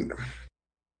grittier, and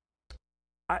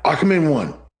Aquaman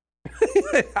won.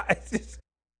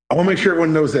 I want to make sure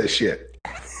everyone knows that shit.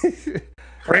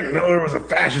 Frank Miller was a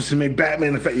fascist who made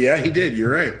Batman a fascist. Yeah, he did. You're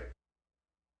right.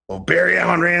 Well, Barry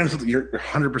Allen Rams, you're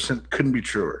 100% couldn't be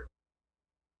truer.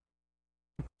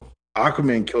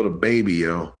 Aquaman killed a baby,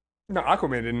 yo. No,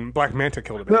 Aquaman didn't. Black Manta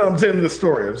killed a baby. No, I'm saying the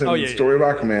story. I'm saying the story of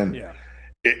Aquaman. Yeah.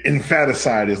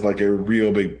 Infanticide is like a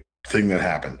real big thing that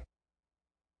happened.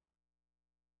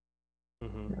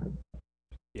 Mm-hmm.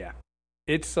 Yeah.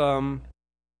 It's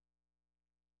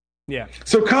yeah.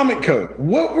 So Comic Code,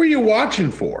 what were you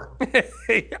watching for?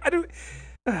 I don't.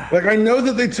 Like I know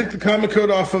that they took the Comic Code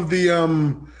off of the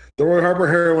Roy Harper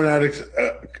heroin addict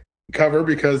cover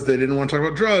because they didn't want to talk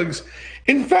about drugs.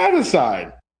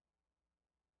 Infanticide.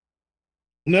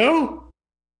 No?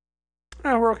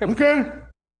 Oh, we're okay. Okay.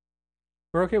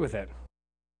 We're okay with that.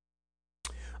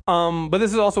 But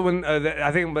this is also when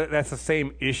I think that's the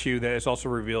same issue that it's also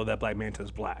revealed that Black Manta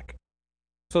is black.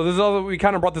 So this is all we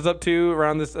kind of brought this up too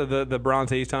around this the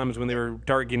Bronze Age times when they were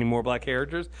getting more black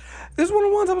characters. This is one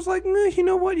of the ones I was like, you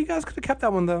know what? You guys could have kept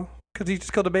that one though, because he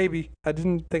just killed a baby. I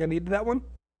didn't think I needed that one.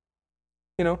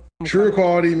 You know, true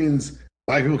equality means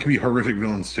black people can be horrific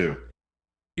villains too.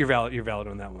 You're valid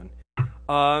on that one.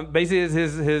 Basically,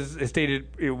 his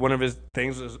stated one of his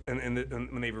things is, and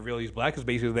when they reveal he's black is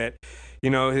basically that, he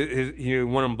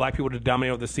wanted black people to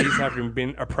dominate over the seas after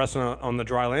been oppressed on the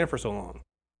dry land for so long,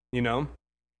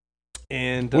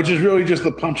 and which is really just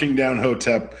the punching down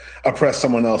Hotep oppress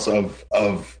someone else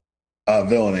of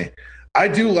villainy. I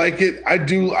do like it. I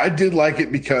did like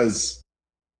it because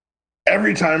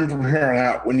every time from here on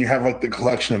out, when you have like the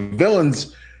collection of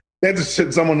villains, they have to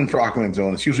sit someone in for Aquaman's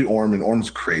villain. It's usually Orm, and Orm's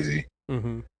crazy.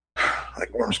 Mm-hmm.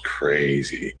 Like Orm's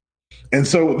crazy. And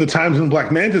so the times when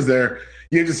Black Manta's there,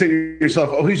 you have to say to yourself,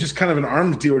 oh, he's just kind of an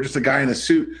arms dealer, just a guy in a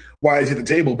suit. Why is he at the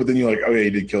table? But then you're like, oh yeah, he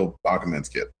did kill Aquaman's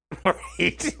kid.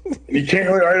 Right. You can't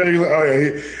really argue. Oh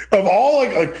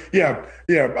yeah,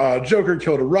 of all Joker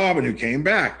killed a Robin who came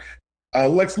back.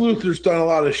 Lex Luthor's done a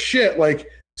lot of shit. Like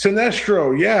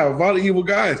Sinestro, yeah, a lot of evil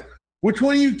guys. Which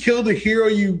one of you killed a hero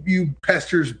you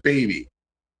pester's baby?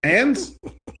 And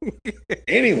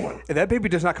anyone. And that baby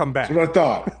does not come back. That's what I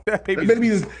thought. that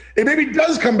baby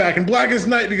does come back in Blackest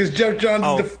Night because Jeff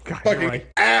Johns is the fucking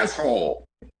asshole.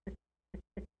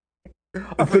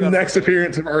 The next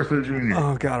appearance of Arthur Jr.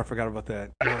 Oh God, I forgot about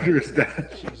that. After his death,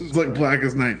 it's like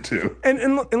Blackest Night too.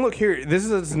 And look here, this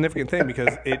is a significant thing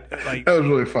because it like that was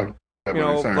really fucking.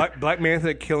 Black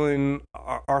Manta killing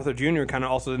Arthur Jr. kind of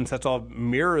also then sets off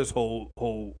Mira's whole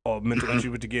mental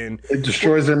issue, which again it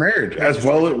destroys their marriage as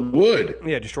well. It would,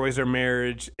 destroys their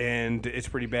marriage, and it's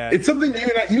pretty bad. It's something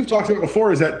you've talked about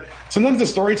before. Is that sometimes the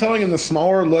storytelling in the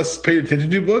smaller, less paid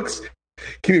attention to books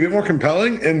can be a bit more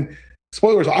compelling. And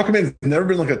spoilers: Aquaman's never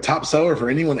been like a top seller for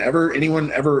anyone ever,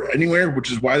 anywhere,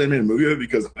 which is why they made a movie of it.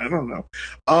 Because I don't know,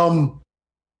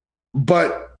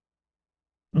 but.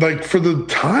 Like for the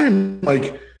time,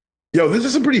 this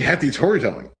is some pretty hefty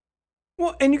storytelling.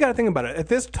 Well, and you got to think about it. At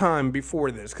this time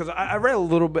before this, because I read a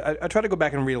little bit, I tried to go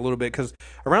back and read a little bit, because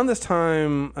around this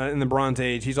time in the Bronze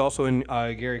Age, he's also in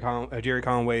Jerry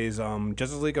Conway's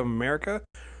Justice League of America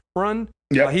run.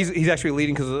 Yeah, he's actually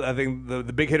leading because I think the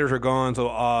big hitters are gone, so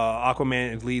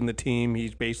Aquaman is leading the team.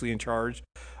 He's basically in charge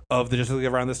of the Justice League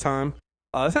around this time.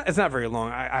 It's not very long.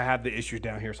 I have the issues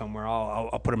down here somewhere.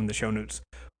 I'll put them in the show notes.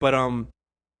 But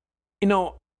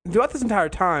throughout this entire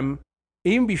time,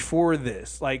 even before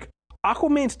this, like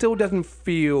Aquaman still doesn't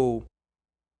feel.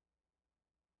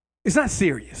 It's not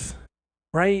serious,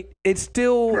 right? It's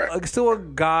still still a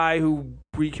guy who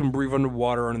we can breathe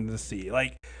underwater under the sea.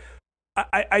 Like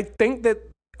I think that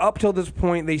up till this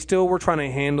point, they still were trying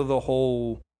to handle the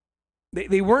whole.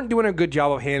 They weren't doing a good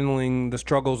job of handling the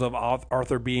struggles of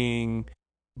Arthur being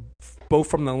both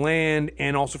from the land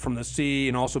and also from the sea,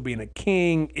 and also being a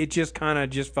king. It just kind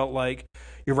of felt like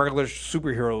your regular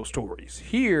superhero stories.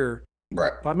 Here,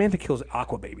 Black Manta kills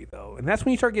Aqua Baby though, and that's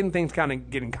when you start getting things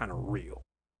getting kind of real.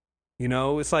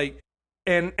 It's like,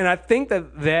 and I think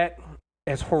that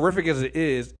as horrific as it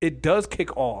is, it does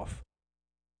kick off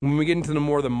when we get into the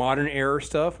more of the modern era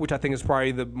stuff, which I think is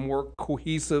probably the more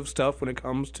cohesive stuff when it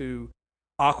comes to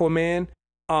Aquaman.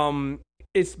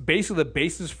 It's basically the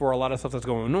basis for a lot of stuff that's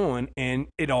going on, and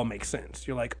it all makes sense.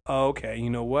 You're like, oh, okay, you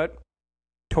know what?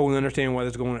 Totally understand why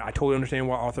this is going on. I totally understand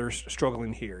why Arthur's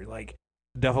struggling here. Like,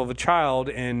 the death of a child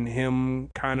and him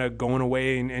kind of going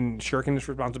away and shirking his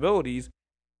responsibilities.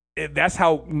 That's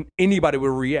how anybody would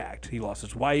react. He lost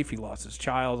his wife. He lost his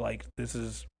child. Like, this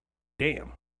is,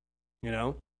 damn.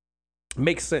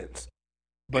 Makes sense.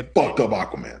 But it fucked up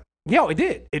Aquaman. Yeah, it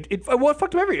did. It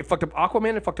fucked up everything. It fucked up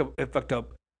Aquaman. It fucked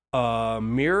up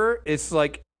Mirror. It's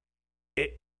like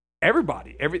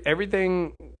everybody,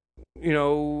 everything,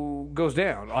 goes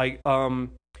down. Like,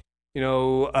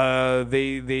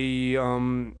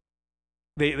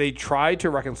 they tried to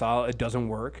reconcile. It doesn't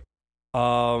work.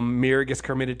 Mirror gets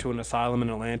committed to an asylum in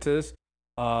Atlantis.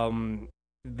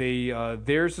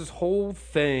 There's this whole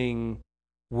thing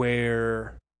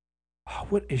where,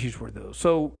 what issues were those?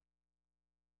 So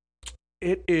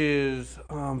it is.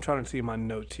 I'm trying to see my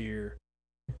notes here.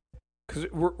 Because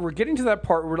we're getting to that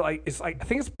part where I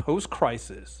think it's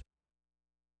post-crisis,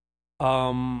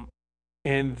 and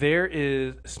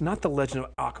it's not the Legend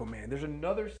of Aquaman. There's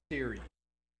another series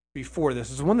before this.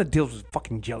 It's the one that deals with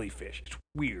fucking jellyfish. It's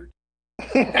weird.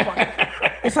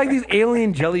 It's like these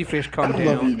alien jellyfish come down.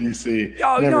 I love you, DC.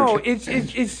 Oh no,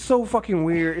 it's so fucking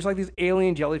weird. It's like these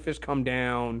alien jellyfish come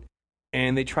down,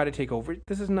 and they try to take over.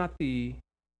 This is not the.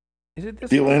 Is it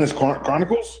this The one? Atlantis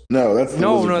Chronicles? No, that's the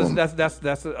No, Wizards no, one. that's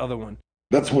the other one.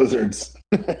 That's Wizards.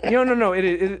 No. It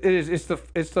is.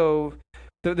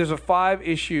 There's a 5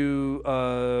 issue.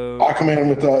 Aquaman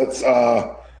with it's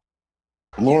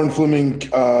Lauren Fleming,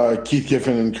 Keith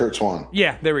Giffen, and Kurt Swan.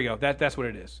 Yeah, there we go. That's what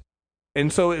it is.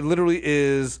 And so it literally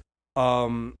is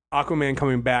Aquaman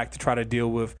coming back to try to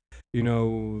deal with,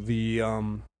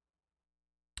 the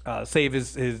save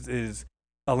his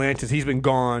Atlantis. He's been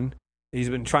gone. He's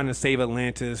been trying to save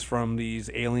Atlantis from these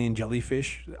alien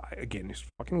jellyfish. Again, it's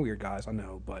fucking weird, guys. I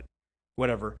know, but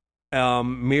whatever.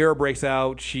 Mira breaks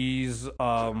out. She's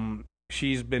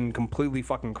been completely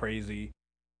fucking crazy.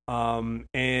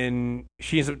 And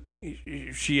she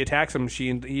attacks him. She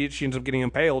ends up getting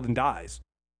impaled and dies.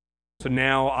 So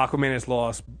now Aquaman has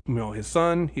lost, his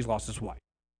son. He's lost his wife.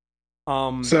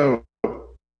 So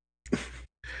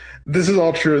this is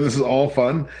all true and this is all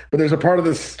fun, but there's a part of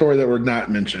this story that we're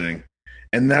not mentioning,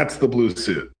 and that's the blue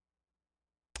suit.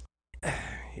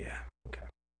 Yeah. Okay.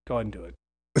 Go ahead and do it.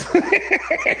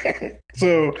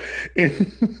 So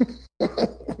in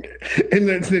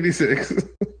 1986,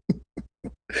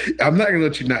 I'm not going to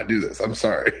let you not do this. I'm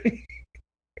sorry.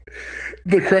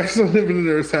 The Crisis on Infinite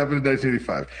Earths happened in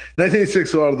 1985.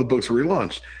 1986, a lot of the books were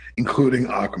relaunched, including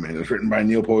Aquaman. It was written by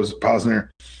Neil Posner.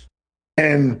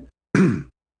 And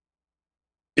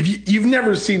if you've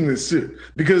never seen this suit,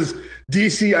 because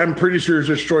DC, I'm pretty sure, has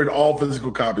destroyed all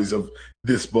physical copies of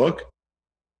this book,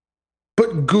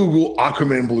 but Google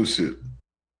Aquaman blue suit.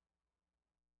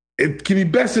 It can be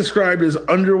best described as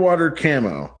underwater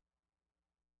camo.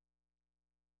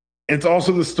 It's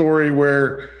also the story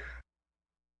where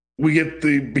we get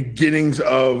the beginnings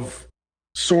of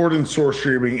sword and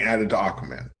sorcery being added to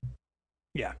Aquaman.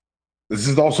 Yeah. This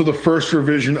is also the first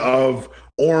revision of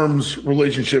Orm's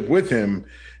relationship with him,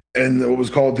 and what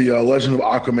was called the Legend of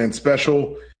Aquaman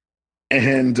Special.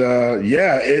 And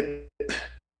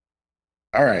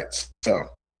all right. So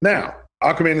now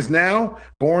Aquaman is now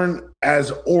born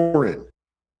as Orin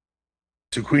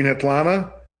to Queen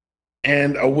Atlana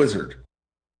and a wizard.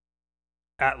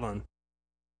 Atlan.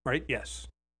 Right? Yes.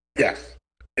 Yes,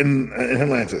 in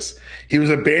Atlantis. He was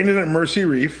abandoned at Mercy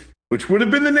Reef, which would have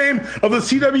been the name of the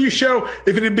CW show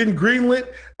if it had been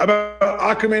greenlit about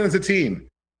Aquaman as a teen.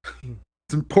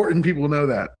 It's important people know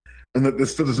that, and that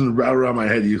this stuff doesn't rattle around my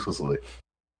head uselessly.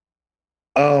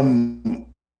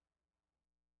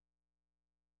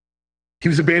 He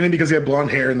was abandoned because he had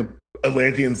blonde hair, and the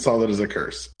Atlanteans saw that as a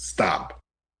curse. Stop.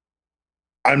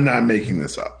 I'm not making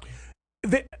this up.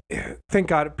 Thank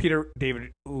God Peter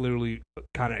David literally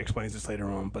kind of explains this later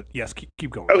on, but yes, keep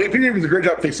going. Okay, Peter David does a great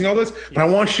job fixing all this, but I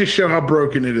want you to show how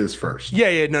broken it is first.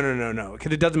 Yeah, no,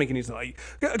 because it doesn't make any sense.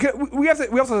 We also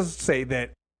have to say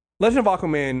that Legend of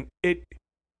Aquaman,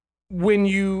 when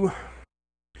you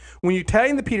tie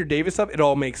in the Peter David stuff, it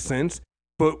all makes sense.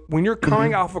 But when you're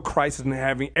coming off of Crisis and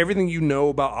having everything you know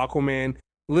about Aquaman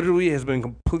literally has been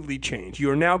completely changed. You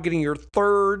are now getting your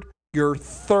third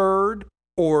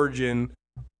origin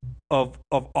of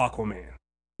Aquaman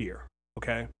here.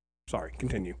 Okay? Sorry,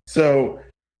 continue. So,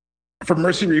 for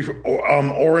Mercy Reef,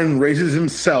 Orin raises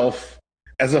himself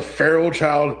as a feral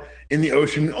child in the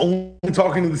ocean, only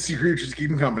talking to the sea creatures to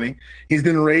keep him company. He's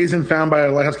been raised and found by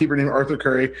a lighthouse keeper named Arthur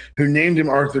Curry, who named him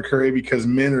Arthur Curry because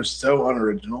men are so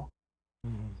unoriginal.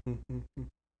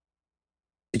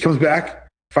 He comes back,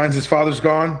 finds his father's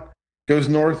gone, goes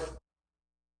north,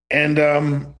 and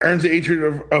earns the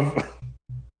hatred of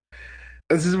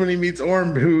this is when he meets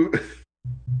Orm, who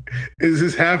is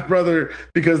his half brother,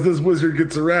 because this wizard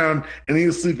gets around and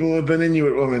he's sleeping with an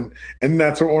Inuit woman, and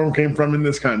that's where Orm came from in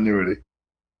this continuity.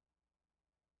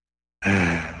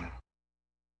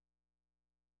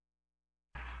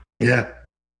 Yeah.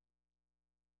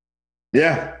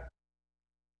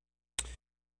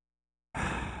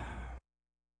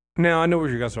 Now I know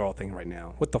what you guys are all thinking right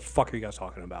now. What the fuck are you guys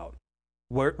talking about?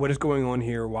 What is going on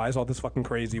here? Why is all this fucking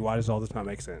crazy? Why does all this not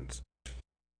make sense?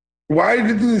 Why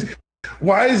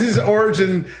is his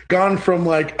origin gone from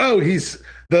like, oh, he's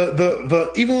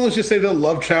the even let's just say the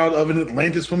love child of an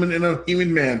Atlantis woman and a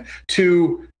human man,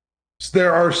 to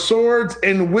there are swords,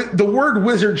 and the word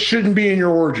wizard shouldn't be in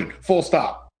your origin, full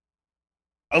stop,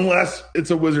 unless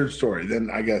it's a wizard story, then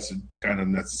I guess it's kind of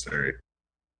necessary.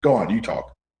 Go on, you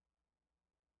talk.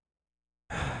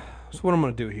 So what I'm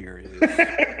going to do here is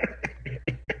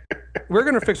we're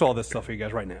going to fix all this stuff for you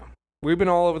guys right now. We've been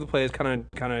all over the place, kind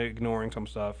of ignoring some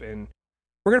stuff, and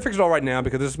we're going to fix it all right now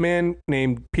because this man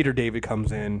named Peter David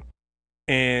comes in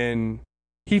and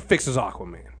he fixes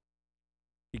Aquaman.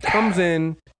 He comes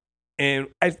in, and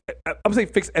I'm saying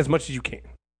fix as much as you can.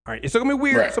 All right, it's still gonna be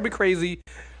weird. Right. It's gonna be crazy,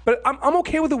 but I'm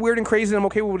okay with the weird and crazy. And I'm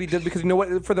okay with what he did because you know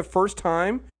what? For the first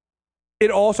time,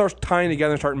 it all starts tying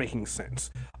together and start making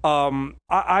sense. I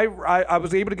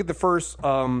was able to get the first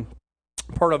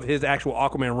part of his actual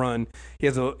Aquaman run.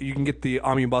 You can get the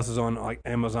omnibuses on like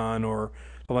Amazon or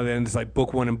something like that. And it's like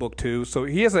book 1 and book 2. So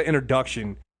he has an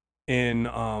introduction in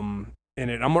it. I'm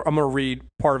gonna read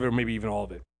part of it or maybe even all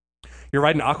of it. You're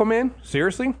writing Aquaman?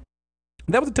 Seriously?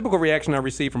 That was a typical reaction I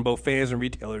received from both fans and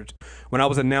retailers when I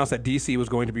was announced that DC was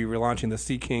going to be relaunching the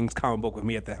Sea Kings comic book with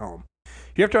me at the helm.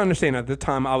 You have to understand, at the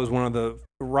time, I was one of the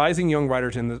rising young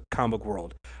writers in the comic book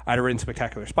world. I had written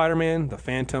Spectacular Spider-Man, The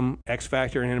Phantom,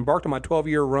 X-Factor, and embarked on my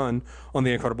 12-year run on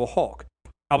The Incredible Hulk.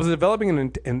 I was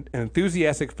developing an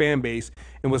enthusiastic fan base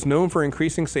and was known for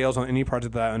increasing sales on any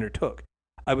project that I undertook.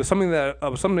 I was something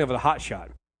of a hot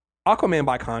shot. Aquaman,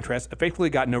 by contrast,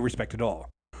 effectively got no respect at all.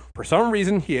 For some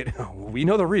reason, we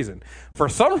know the reason. For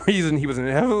some reason, he was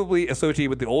inevitably associated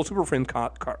with the old Super Friends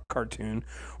cartoon,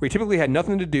 where he typically had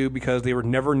nothing to do because they were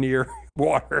never near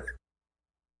water.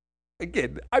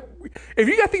 Again, if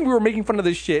you guys think we were making fun of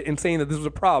this shit and saying that this was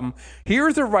a problem,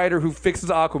 here's a writer who fixes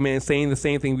Aquaman saying the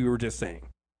same thing we were just saying.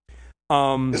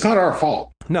 It's not our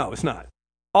fault. No, it's not.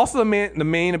 Also, the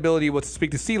main ability was to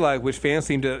speak to sea life, which fans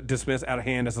seem to dismiss out of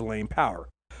hand as a lame power.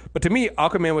 But to me,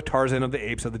 Aquaman was Tarzan of the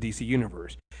apes of the DC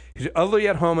universe. He was utterly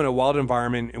at home in a wild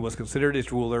environment and was considered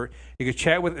its ruler. He could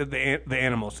chat with the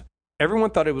animals.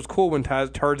 Everyone thought it was cool when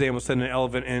Tarzan was sending an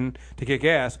elephant in to kick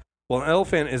ass. Well, an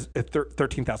elephant is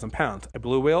 13,000 pounds. A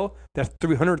blue whale, that's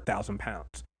 300,000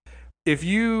 pounds. If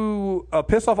you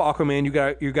piss off Aquaman,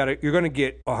 you're going to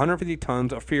get 150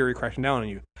 tons of fury crashing down on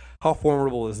you. How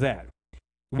formidable is that?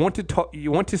 You want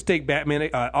to stake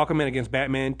Aquaman against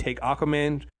Batman? Take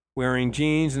Aquaman wearing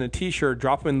jeans and a t-shirt,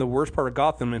 drop him in the worst part of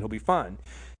Gotham, and he'll be fine.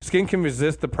 Skin can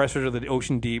resist the pressures of the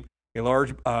ocean deep. Is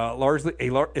largely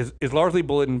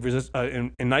bullet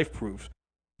and knife proof.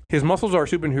 His muscles are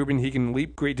superhuman. He can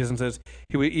leap great distances.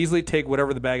 He would easily take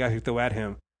whatever the bad guy could throw at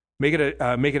him, make it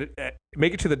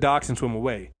to the docks and swim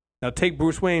away. Now take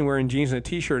Bruce Wayne wearing jeans and a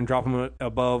t-shirt and drop him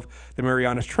above the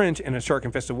Marianas Trench in a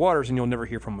shark-infested waters, and you'll never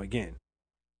hear from him again.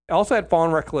 I also had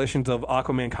fond recollections of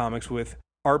Aquaman comics with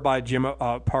art by Jim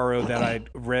Aparo that I'd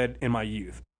read in my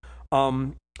youth.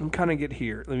 I'm kind of get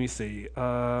here. Let me see.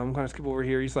 I'm going to skip over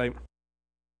here. He's like,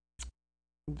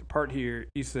 part here.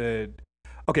 He said,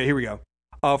 okay, here we go.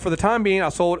 For the time being, I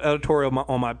sold editorial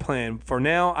on my plan. For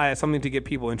now, I had something to get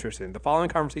people interested in. The following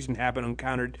conversation happened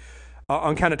uncounted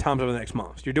times over the next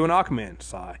month. You're doing Aquaman?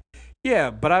 Sigh.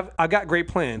 Yeah, but I've got great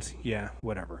plans. Yeah,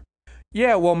 whatever.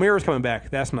 Yeah, well, Mira's coming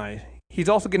back. That's nice. He's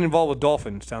also getting involved with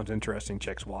Dolphin. Sounds interesting.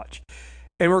 Checks watch.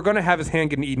 And we're going to have his hand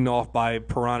getting eaten off by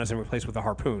piranhas and replaced with a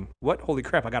harpoon. What? Holy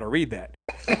crap, I got to read that.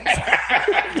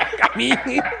 I mean,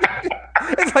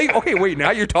 it's like, okay, wait, now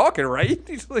you're talking, right?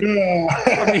 Like,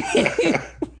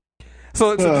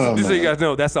 so just so you guys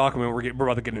know, that's the Aquaman we're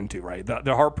about to get into, right?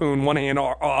 The harpoon, one-hand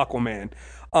Aquaman.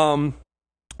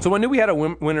 So I knew we had a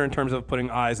winner in terms of putting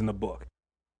eyes in the book.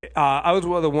 I was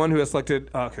the one who had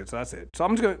selected, okay, so that's it. So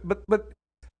I'm just going to,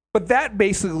 but that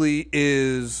basically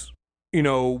is, you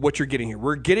know, what you're getting here.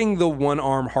 We're getting the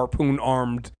one-armed,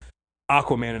 harpoon-armed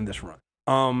Aquaman in this run,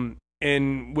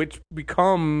 and which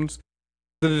becomes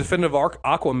the definitive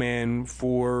Aquaman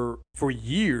for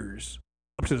years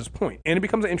up to this point, and it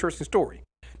becomes an interesting story.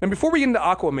 Now, before we get into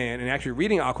Aquaman and actually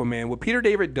reading Aquaman, what Peter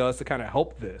David does to kind of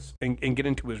help this and get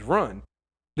into his run,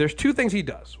 there's two things he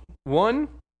does. One,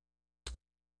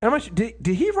 how much did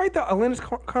he write the Atlantis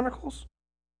Chronicles?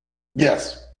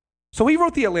 Yes. So he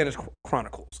wrote the Atlantis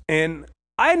Chronicles, and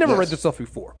I had never read this stuff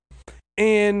before.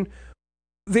 And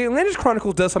the Atlantis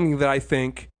Chronicles does something that I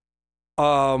think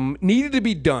needed to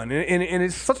be done, and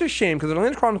it's such a shame because the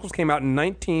Atlantis Chronicles came out in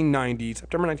 1990,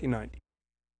 September 1990.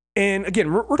 And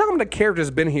again, we're talking about a character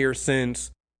that's been here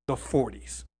since the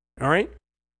 40s. All right,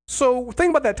 so think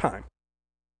about that time,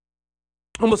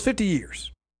 almost 50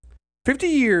 years,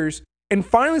 and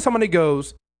finally somebody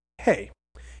goes, "Hey,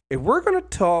 if we're going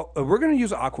to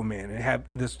use Aquaman and have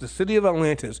the city of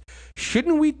Atlantis,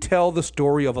 shouldn't we tell the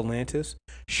story of Atlantis?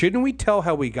 Shouldn't we tell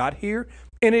how we got here?"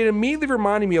 And it immediately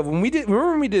reminded me of when we did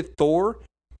Thor,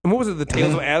 and what was it, the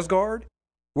Tales of Asgard,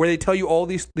 where they tell you all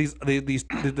the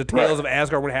tales of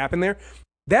Asgard, what happened there.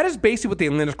 That is basically what the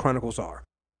Atlantis Chronicles are.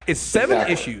 It's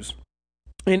 7 issues.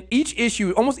 And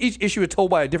almost each issue is told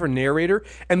by a different narrator,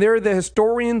 and they're the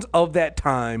historians of that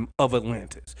time of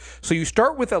Atlantis. So you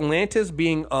start with Atlantis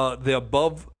being the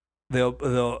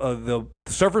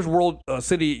surface world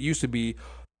city it used to be.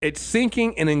 It's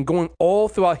sinking and then going all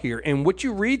throughout here. And what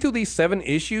you read through these 7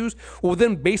 issues will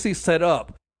then basically set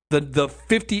up the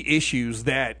 50 issues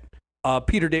that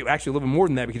Peter David, actually a little bit more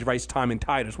than that because he writes Time and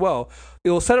Tide as well. It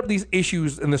will set up these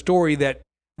issues in the story that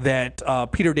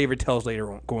Peter David tells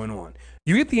later on going on.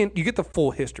 You get the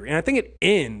full history, and I think it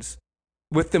ends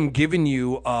with them giving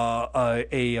you what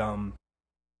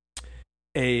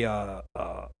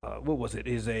was it?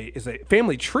 Is a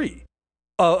family tree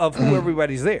of who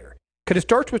everybody's there. Because it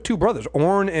starts with two brothers,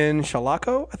 Orn and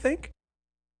Shalako, I think.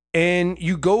 And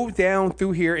you go down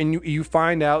through here and you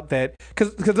find out that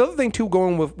because the other thing too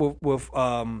going with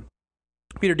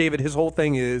Peter David, his whole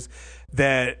thing is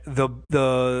that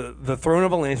the throne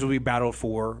of Atlantis will be battled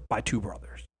for by two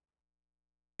brothers,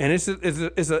 and it's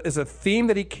a theme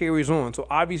that he carries on. So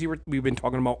obviously we've been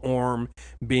talking about Orm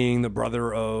being the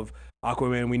brother of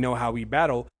Aquaman. We know how we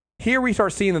battle. Here we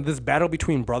start seeing that this battle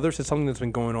between brothers is something that's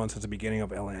been going on since the beginning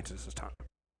of Atlantis' time.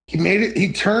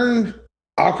 He turned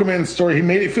Aquaman's story, he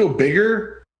made it feel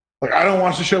bigger. Like, I don't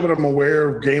watch the show, but I'm aware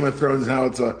of Game of Thrones and how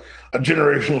it's a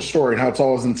generational story and how it's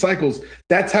always in cycles.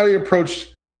 That's how he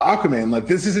approached Aquaman. Like,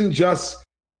 this isn't just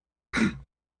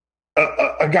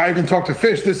a guy who can talk to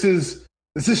fish. This is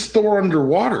Thor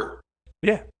underwater.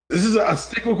 Yeah. This is a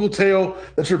cyclical tale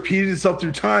that's repeated itself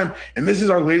through time, and this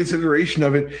is our latest iteration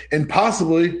of it, and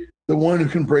possibly the one who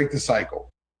can break the cycle.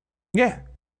 Yeah.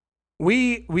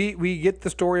 We get the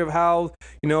story of how,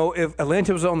 if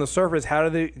Atlantis was on the surface, how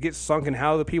did it get sunk, and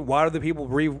why do the people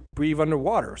breathe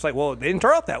underwater? It's like, well, it didn't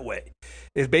turn out that way.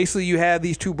 It's basically you have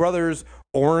these two brothers,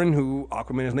 Orn, who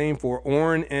Aquaman is named for,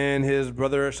 Orn and his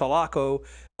brother Shalako.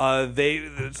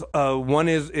 One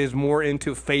is more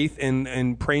into faith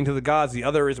and praying to the gods. The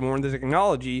other is more into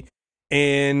technology,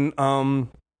 and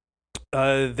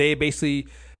they basically,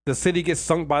 the city gets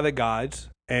sunk by the gods,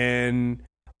 and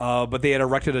but they had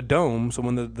erected a dome, so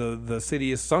when the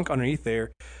city is sunk underneath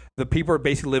there, the people are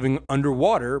basically living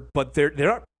underwater, but they're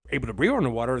not able to breathe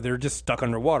underwater. They're just stuck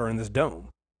underwater in this dome,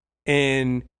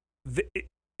 and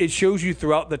it shows you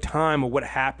throughout the time of what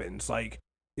happens. Like,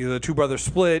 the two brothers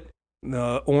split.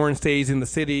 The Orn stays in the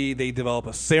city. They develop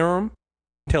a serum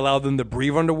to allow them to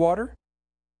breathe underwater,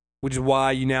 which is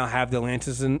why you now have the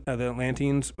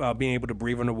Atlanteans being able to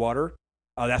breathe underwater.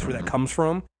 That's where that comes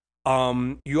from.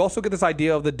 You also get this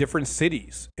idea of the different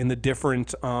cities in the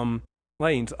different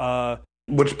lanes.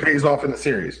 Which pays off in the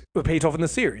series. It pays off in the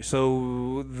series.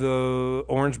 So the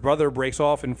Orange brother breaks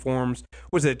off and forms,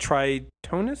 was it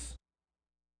Tritonus?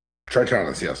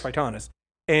 Tritonus, yes. Tritonus.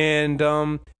 And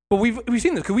but we've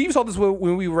seen this because we saw this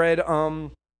when we read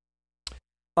when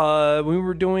we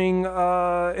were doing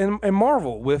in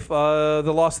Marvel with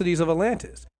the Lost Cities of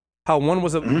Atlantis. How one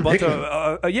was a bunch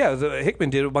of Hickman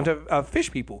did a bunch of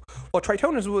fish people. Well,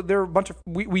 Tritonus, they're a bunch of.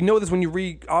 We know this when you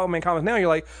read Aquaman comics now. You're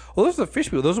like, well, those are the fish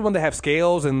people. Those are the ones that have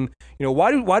scales, and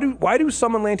why do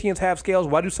some Atlanteans have scales?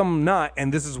 Why do some not?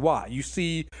 And this is why. You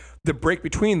see the break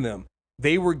between them.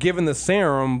 They were given the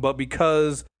serum, but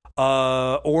because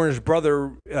Orange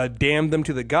brother damned them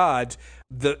to the gods,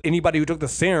 anybody who took the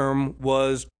serum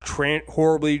was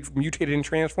horribly mutated and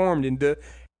transformed into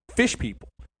fish people.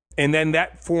 And then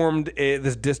that formed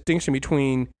this distinction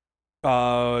between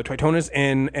Tritonus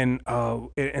and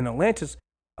Atlantis,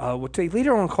 what they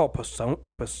later on call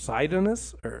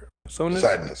Poseidonus or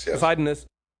Poseidonus, yes. Poseidonus.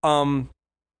 That's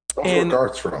where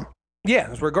Garth's from. Yeah,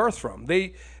 that's where Garth's from.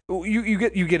 You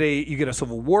get a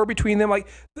civil war between them. Like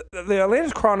the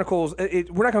Atlantis Chronicles,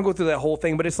 we're not gonna go through that whole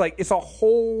thing, but it's like it's a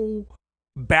whole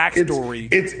backstory.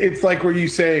 It's like where you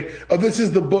say, oh, this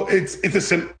is the book. It's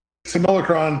a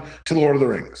simulacron to Lord of the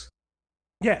Rings.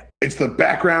 Yeah. It's the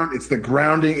background. It's the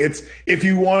grounding. It's if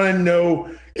you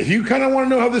kind of want to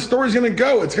know how the story's going to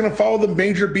go, it's going to follow the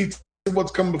major beats of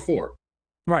what's come before.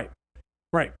 Right.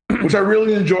 Which I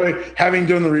really enjoy having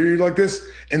done the reread like this.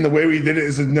 And the way we did it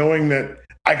is knowing that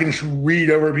I can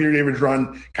read over Peter David's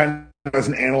run kind of as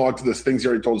an analog to the things he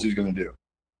already told us he's going to do.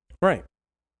 Right.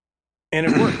 And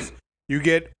it works. You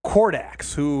get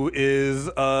Kordax, who is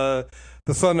the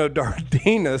son of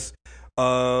Dardanus,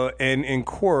 and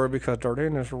Korra, because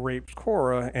Dardanus rapes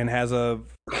Korra and has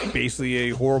basically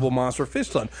a horrible monster fish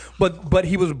son. But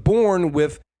he was born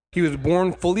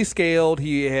fully scaled.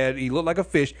 He looked like a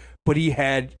fish, but he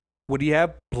had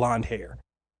blonde hair.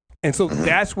 And so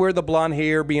that's where the blonde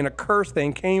hair being a curse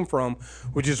thing came from,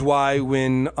 which is why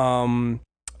when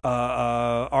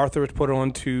Arthur was put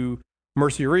onto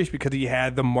Mercy Reach, because he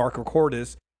had the mark of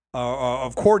Kordax,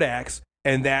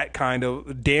 and that kind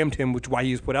of damned him, which is why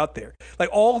he was put out there. Like,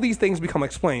 all these things become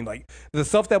explained. Like, the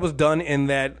stuff that was done in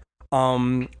that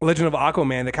Legend of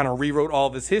Aquaman that kind of rewrote all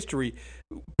of his history.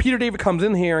 Peter David comes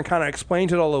in here and kind of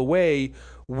explains it all away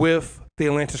with the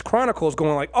Atlantis Chronicles,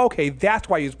 going like, okay, that's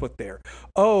why he was put there.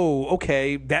 Oh,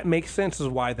 okay, that makes sense as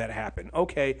why that happened.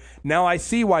 Okay, now I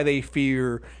see why they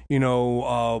fear,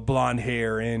 blonde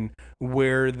hair and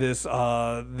where this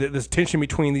this tension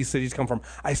between these cities come from.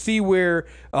 I see where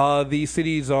these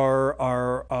cities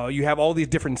are you have all these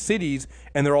different cities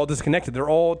and they're all disconnected. They're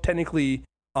all technically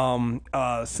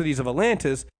cities of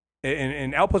Atlantis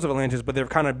and outposts of Atlantis, but they've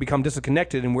kind of become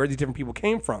disconnected and where these different people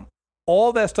came from.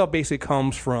 All that stuff basically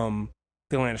comes from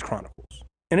the Atlantis Chronicles.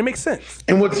 And it makes sense.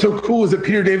 And what's so cool is that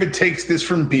Peter David takes this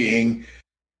from being,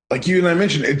 like you and I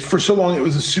mentioned, for so long it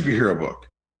was a superhero book.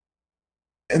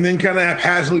 And then kind of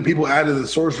haphazardly people added the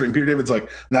sorcery, and Peter David's like,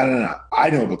 no. I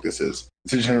know what book this is.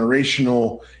 It's a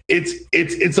generational,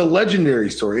 it's a legendary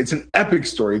story. It's an epic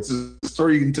story. It's a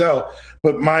story you can tell.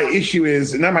 But my issue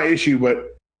is, not my issue,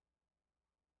 but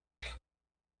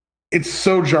it's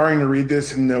so jarring to read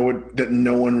this and know that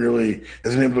no one really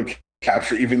has been able to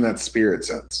capture even that spirit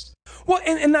sense. Well,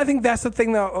 and I think that's the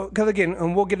thing, though, because again,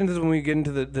 and we'll get into this when we get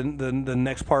into the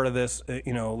next part of this,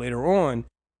 later on.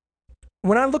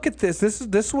 When I look at this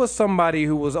was somebody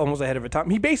who was almost ahead of her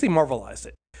time. He basically Marvelized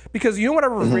it because you know what I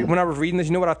was when I was reading this.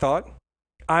 You know what I thought?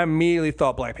 I immediately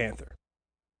thought Black Panther.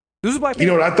 This is Black Panther. You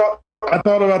know what I thought? I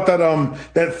thought about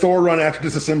that Thor run after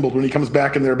Disassembled when he comes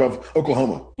back and they're above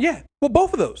Oklahoma. Yeah, well,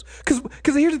 both of those.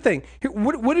 Because here's the thing.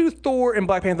 What do Thor and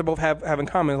Black Panther both have in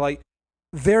common? Like,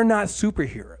 they're not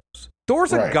superheroes.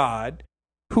 Thor's a god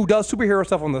who does superhero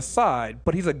stuff on the side,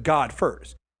 but he's a god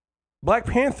first. Black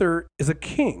Panther is a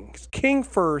king. He's king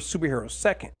first, superhero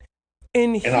second.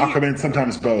 And Aquaman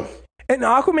sometimes both. And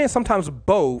Aquaman sometimes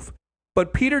both,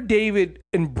 but Peter David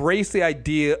embraced the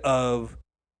idea of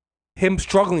him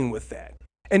struggling with that.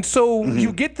 And so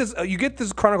you get this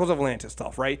Chronicles of Atlantis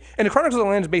stuff, right? And the Chronicles of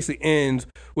Atlantis basically ends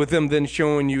with them then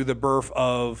showing you the birth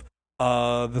of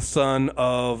the son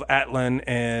of Atlan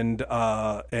and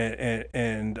the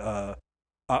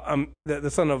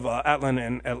son of Atlan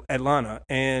and Atlana,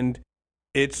 and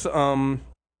it's and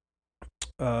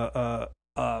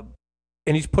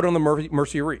he's put on the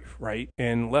Mercy Reef, right,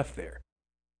 and left there.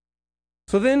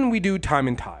 So then we do Time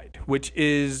and Tide, which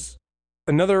is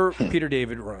another Peter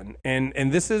David run,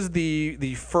 and this is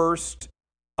the first.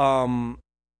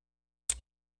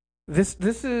 This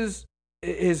is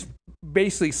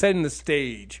basically setting the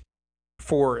stage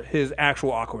for his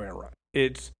actual Aquaman run.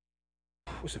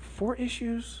 Was it 4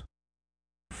 issues?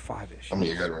 5 issues. I'm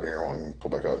gonna get right here. I want to pull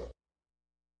back up.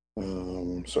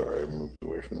 Sorry, I moved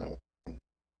away from that one.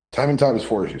 Time and Tide was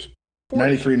 4 issues.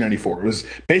 93, 94. It was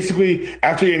basically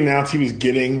after he announced he was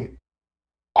getting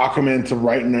Aquaman to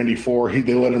write in 94,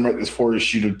 they let him write this 4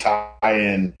 issue to tie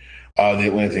in the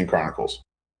Atlantis Chronicles,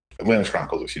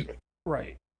 excuse me.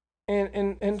 Right.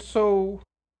 And so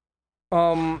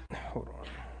hold on.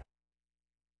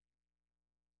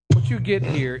 What you get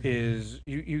here is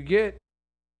you get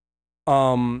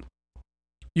him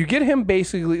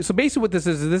basically. So basically, what this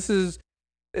is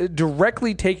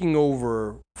directly taking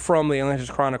over from the Atlantis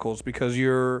Chronicles because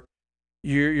you're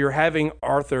having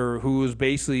Arthur, who is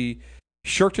basically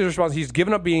shirked his responsibility. He's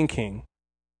given up being king,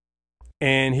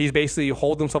 and he's basically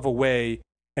holding himself away.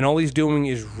 And all he's doing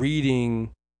is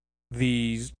reading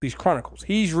these chronicles.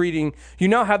 He's reading. You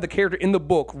now have the character in the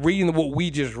book reading what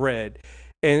we just read,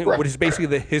 and what is basically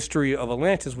the history of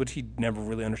Atlantis, which he never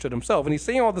really understood himself. And he's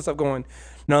saying all this stuff, going,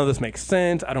 "None of this makes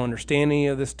sense. I don't understand any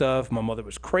of this stuff. My mother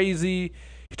was crazy.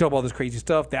 He talked about all this crazy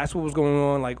stuff. That's what was going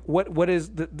on. Like, what is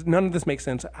none of this makes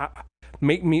sense.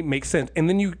 Make sense." And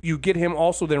then you get him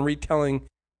also then retelling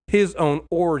his own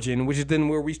origin, which is then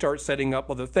where we start setting up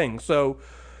other things. So,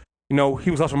 he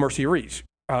was also Mercy Reef.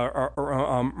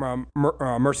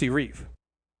 Mercy Reef.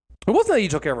 It wasn't that he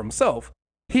took care of himself.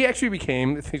 He actually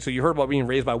became, so you heard about being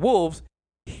raised by wolves,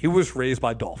 he was raised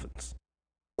by dolphins.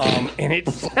 And if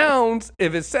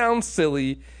it sounds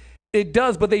silly, it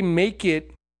does, but they make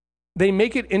it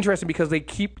interesting because they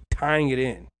keep tying it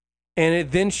in. And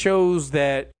it then shows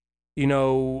that,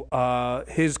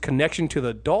 his connection to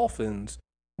the dolphins,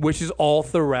 which is all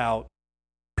throughout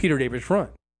Peter David's run.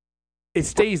 It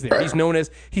stays there. He's known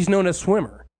as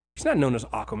swimmer. He's not known as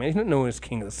Aquaman. He's not known as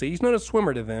King of the Sea. He's known as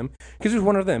swimmer to them because he's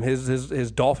one of them.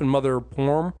 His dolphin mother,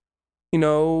 Porm,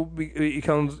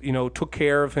 took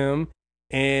care of him,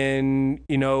 and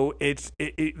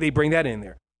they bring that in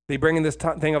there. They bring in this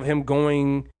thing of him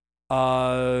going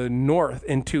north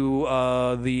into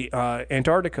the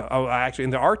Antarctica. Oh, actually,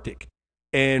 in the Arctic,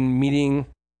 and meeting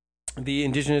the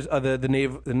indigenous, the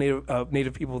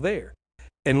native people there,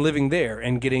 and living there,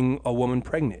 and getting a woman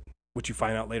pregnant, which you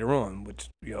find out later on, which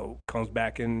comes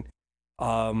back in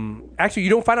Actually, you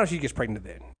don't find out she gets pregnant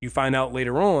then. You find out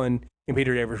later on in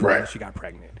Peter David's run that she got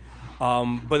pregnant.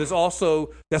 But that's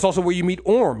also where you meet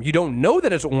Orm. You don't know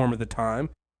that it's Orm at the time,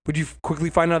 but you quickly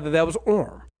find out that was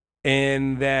Orm,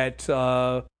 and that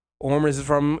Orm is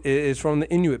from the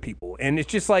Inuit people. And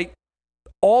it's just like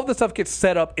all the stuff gets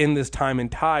set up in this Time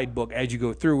and Tide book as you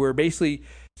go through, where basically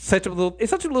such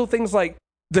little things like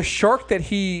the shark that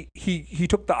he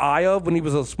took the eye of when he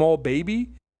was a small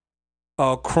baby,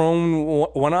 Crone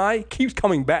One Eye, keeps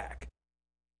coming back.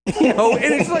 You know,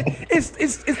 and it's like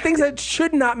it's things that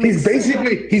should not make sense.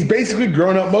 He's basically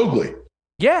grown up Mowgli.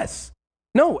 Yes.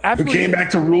 No, absolutely. Who came back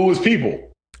to rule his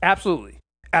people. Absolutely.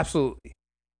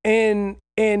 And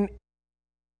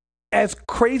as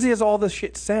crazy as all this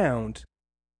shit sounds,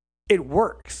 it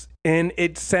works. And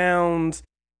it sounds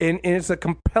and it's a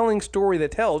compelling story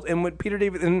that tells. And what Peter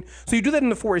David, and so you do that in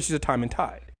the 4 issues of Time and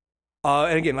Tide.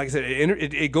 And again, like I said,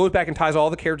 it goes back and ties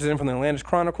all the characters in from the Atlantis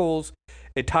Chronicles.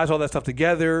 It ties all that stuff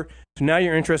together. So now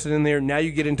you're interested in there. Now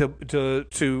you get into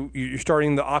you're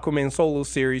starting the Aquaman solo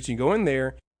series. You go in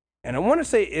there, and I want to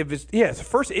say it's the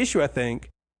first issue. I think.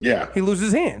 Yeah. He loses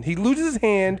his hand. He loses his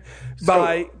hand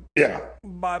by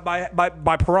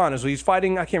piranhas. So he's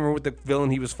fighting. I can't remember what the villain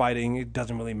he was fighting. It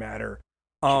doesn't really matter.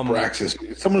 Praxis,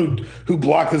 someone who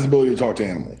blocked his ability to talk to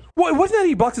animals. Well, it wasn't that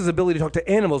he blocks his ability to talk to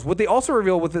animals. What they also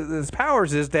reveal with his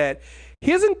powers is that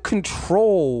he doesn't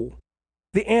control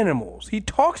the animals. He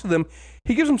talks to them.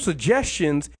 He gives them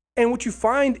suggestions, and what you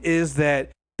find is that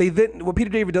what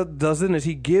Peter David does then is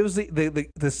he gives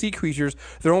the sea creatures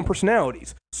their own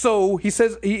personalities. So he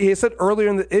says he said earlier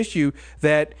in the issue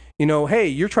that hey,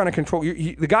 you're trying to control.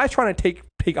 The guy's trying to take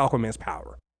Aquaman's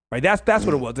power. Right, that's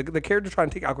what it was. The character's trying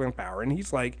to take Aquaman's power, and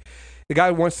he's like, the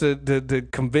guy wants to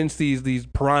convince these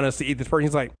piranhas to eat this person.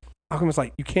 He's like, Aquaman's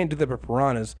like, you can't do that with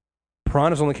piranhas.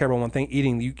 Piranhas only care about one thing: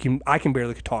 eating. I can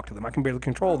barely talk to them. I can barely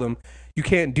control them. You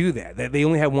can't do that. They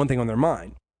only have one thing on their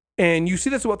mind, and you see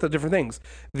this about the different things.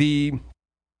 The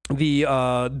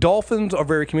dolphins are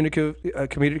very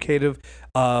communicative.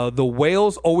 The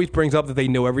whales always brings up that they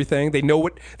know everything. They know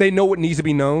what needs to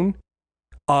be known.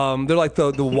 They're like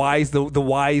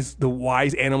the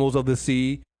wise animals of the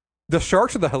sea. The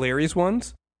sharks are the hilarious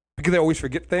ones because they always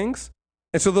forget things,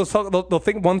 and so they'll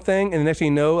think one thing, and the next thing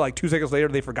you know, like 2 seconds later,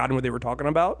 they've forgotten what they were talking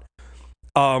about.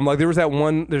 Like there's that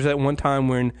one time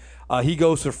when he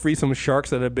goes to free some sharks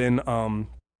that have been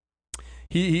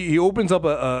he opens up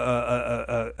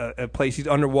a place. He's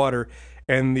underwater.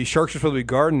 And the sharks are supposed to be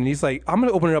guarding. And he's like, I'm going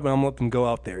to open it up and I'm going to let them go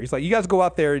out there. He's like, you guys go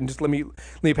out there and just let me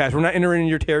pass. We're not entering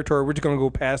your territory. We're just going to go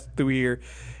past through here.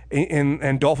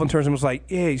 And Dolphin turns and was like,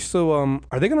 hey, so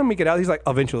are they going to make it out? He's like,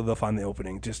 eventually they'll find the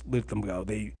opening. Just let them go.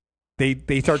 They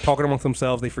start talking amongst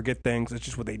themselves. They forget things. It's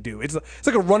just what they do. It's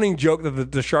like a running joke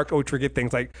that the shark always forget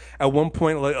things. Like at one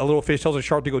point, like, a little fish tells a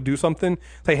shark to go do something.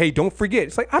 It's like, hey, don't forget.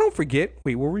 It's like, I don't forget.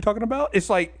 Wait, what were we talking about? It's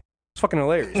like, it's fucking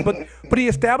hilarious. But he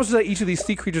establishes that each of these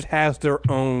sea creatures has their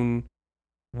own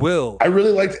will. I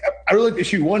really liked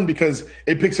issue 1 because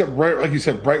it picks up right, like you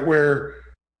said, right where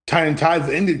Time and Tides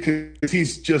ended, because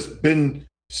he's just been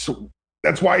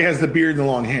that's why he has the beard and the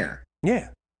long hair. Yeah.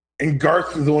 And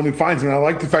Garth is the one who finds him. And I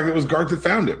like the fact that it was Garth that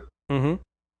found him. Mm-hmm.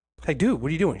 Hey, dude, what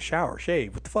are you doing? Shower,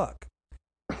 shave. What the fuck?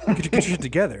 Get your shit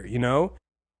together,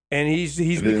 And he's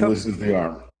become listens to the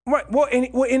arm. Right. Well,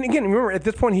 and again, remember, at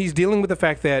this point, he's dealing with the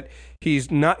fact that he's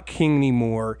not king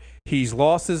anymore. He's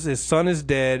lost his son is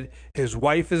dead. His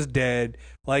wife is dead.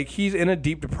 Like, he's in a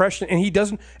deep depression, and he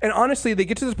doesn't. And honestly, they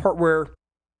get to this part where,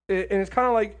 and it's kind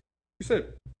of like you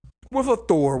said, with a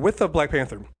Thor, with a Black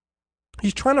Panther,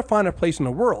 he's trying to find a place in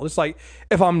the world. It's like,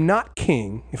 if I'm not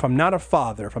king, if I'm not a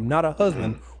father, if I'm not a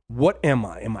husband, what am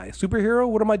I? Am I a superhero?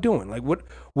 What am I doing? Like,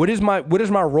 what is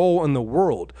my role in the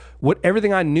world?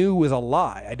 Everything I knew is a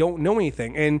lie. I don't know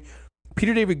anything. And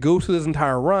Peter David goes through this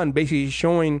entire run,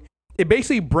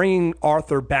 basically bringing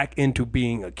Arthur back into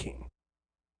being a king,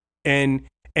 and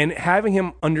having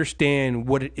him understand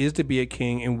what it is to be a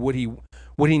king and what he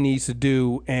needs to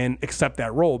do and accept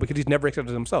that role, because he's never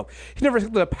accepted himself. He's never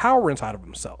accepted the power inside of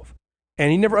himself. And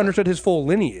he never understood his full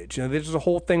lineage. There's a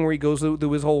whole thing where he goes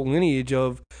through his whole lineage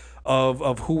of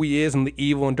who he is and the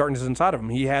evil and darkness inside of him.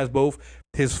 He has both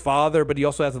his father, but he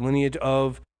also has a lineage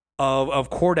of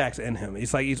Kordax in him.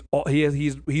 It's like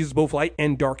he's both light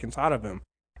and dark inside of him.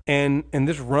 And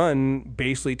this run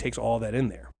basically takes all that in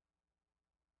there.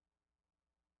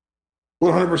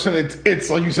 100%. It's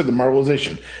like you said, the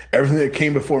Marvelization. Everything that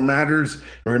came before matters.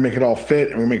 We're gonna make it all fit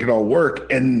and we're gonna make it all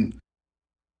work. And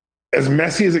as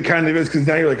messy as it kind of is, because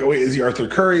now you're like, oh wait, is he Arthur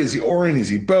Curry? Is he Orin? Is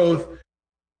he both?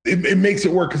 it makes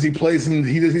it work because he plays and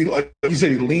he doesn't, like you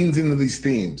said, he leans into these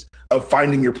themes of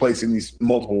finding your place in these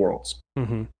multiple worlds.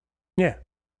 Mm-hmm. Yeah.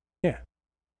 Yeah.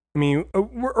 I mean,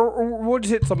 we'll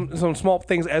just hit some small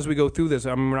things as we go through this.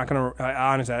 I mean, we're not going to,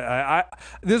 honestly,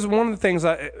 this is one of the things,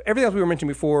 everything else we were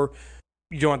mentioning before,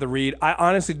 you don't have to read. I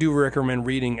honestly do recommend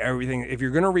reading everything. If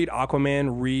you're going to read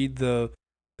Aquaman, read the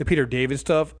Peter David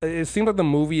stuff. It seems like the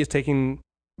movie is taking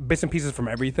bits and pieces from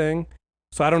everything.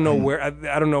 So I don't know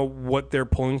I don't know what they're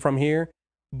pulling from here.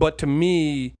 But to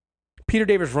me, Peter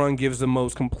David's run gives the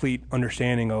most complete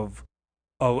understanding of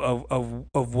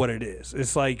what it is.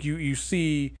 It's like you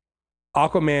see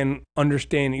Aquaman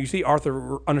understanding, you see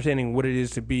Arthur understanding what it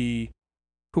is to be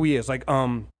who he is. Like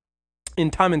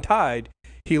in Time and Tide,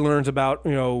 he learns about,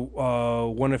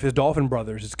 one of his dolphin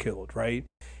brothers is killed, right?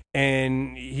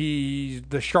 And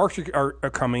the sharks are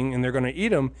coming and they're going to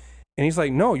eat him. And he's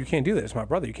like, no, you can't do that. It's my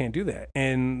brother. You can't do that.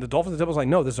 And the dolphin devil's like,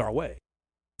 no, this is our way.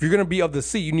 If you're going to be of the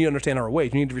sea, you need to understand our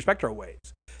ways. You need to respect our ways.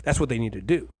 That's what they need to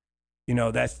do.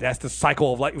 That's the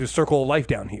cycle of life, the circle of life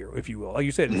down here, if you will. Like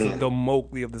you said, it's the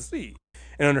Mowgli of the sea,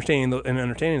 and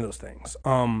understanding those things.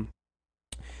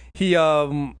 He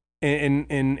in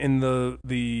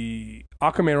the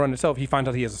Aquaman run itself, he finds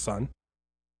out he has a son.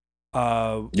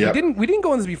 We didn't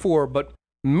go on this before, but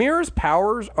Mira's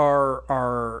powers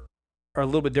are a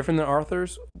little bit different than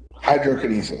Arthur's.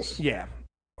 Hydrokinesis. Yeah,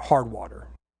 hard water,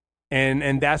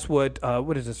 and that's what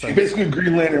is this? She's basically a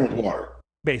Green Lantern with water.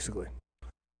 Basically,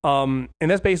 and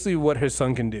that's basically what his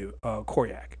son can do,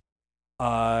 Koryak,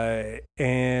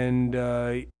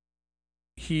 and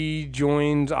he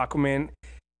joins Aquaman.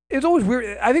 It's always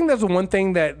weird. I think that's the one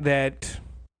thing that.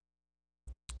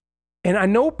 And I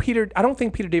don't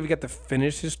think Peter David got to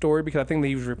finish his story because I think that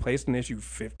he was replaced in issue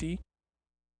 50.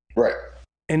 Right.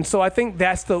 And so I think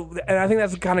that's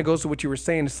kind of goes to what you were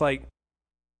saying. It's like,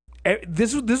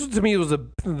 this to me was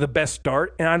the best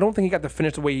start. And I don't think he got to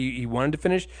finish the way he wanted to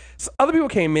finish. So other people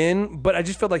came in, but I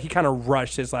just felt like he kind of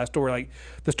rushed his last story. Like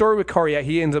the story with Koryak,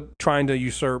 he ends up trying to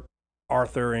usurp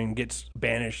Arthur and gets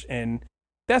banished. And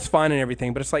that's fine and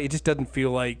everything, but it's like, it just doesn't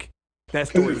feel like that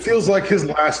story. It feels like his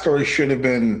last story should have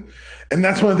been, and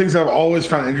that's one of the things I've always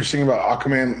found interesting about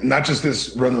Aquaman, not just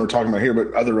this run that we're talking about here,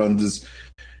 but other runs, is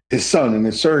his son and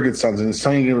his surrogate sons and his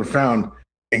son he never found,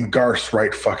 and Garth's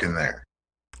right fucking there.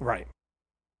 Right.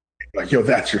 Like, yo,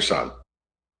 that's your son.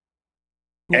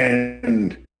 Yeah.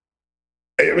 And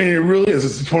I mean, it really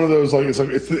is. It's one of those, like, it's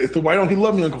the why don't he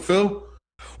love me, Uncle Phil?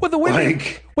 Well, the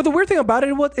weird thing about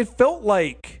it was, it felt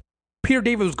like Peter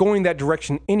David was going that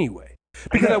direction anyway.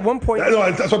 Because at one point, that's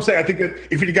what I'm saying. I think that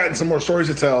if he'd have gotten some more stories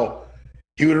to tell,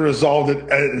 he would have resolved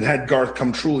it and had Garth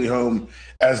come truly home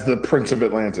as the Prince of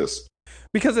Atlantis.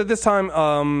 Because at this time,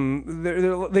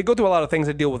 they go through a lot of things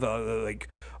that deal with like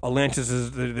Atlantis.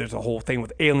 There's a whole thing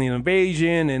with alien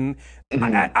invasion, and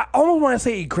I almost want to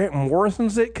say Grant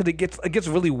Morrison's it because it gets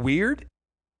really weird.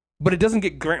 But it doesn't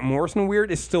get Grant Morrison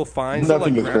weird. It's still fine.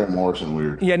 Nothing gets Grant Morrison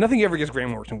weird. Yeah, nothing ever gets Grant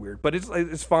Morrison weird. But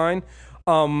it's fine.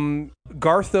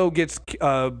 Garth though gets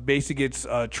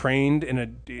trained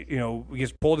in he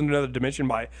gets pulled into another dimension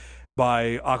by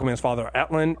Aquaman's father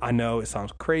Atlan. I know it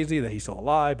sounds crazy that he's still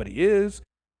alive, but he is.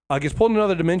 Gets pulled into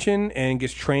another dimension and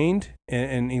gets trained,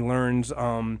 and he learns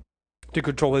to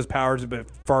control his powers a bit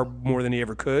far more than he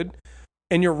ever could.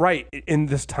 And you're right. In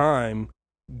this time,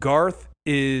 Garth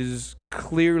is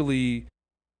clearly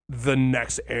the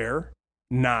next heir,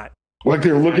 not like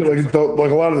they're looking like a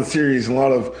lot of the series and a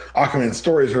lot of Aquaman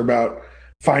stories are about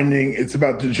it's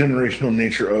about the generational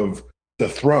nature of the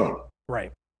throne,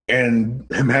 right?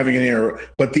 And him having an heir,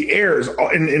 but the heirs,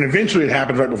 and eventually it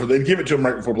happens right before they give it to him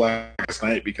right before Blackest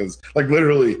Night, because like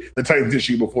literally the Titans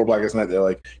issue before Blackest Night, they're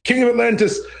like King of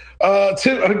Atlantis,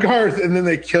 Garth, and then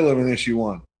they kill him in issue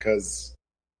 1 because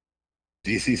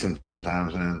DC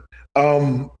sometimes, man.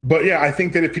 But yeah, I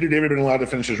think that if Peter David had been allowed to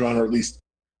finish his run, or at least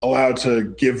allowed to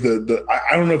give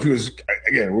I don't know if he was,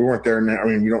 again, we weren't there. I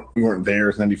mean, we weren't there.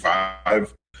 It's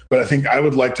 95, but I think I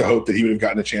would like to hope that he would have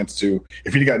gotten a chance to,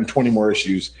 if he'd gotten 20 more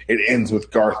issues, it ends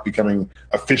with Garth becoming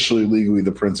officially legally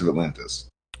the Prince of Atlantis.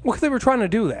 Well, because they were trying to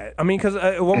do that. I mean, because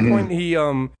at one point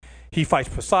he fights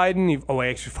Poseidon. He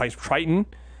actually fights Triton,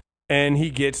 and he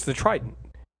gets the Triton.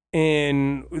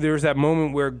 And there's that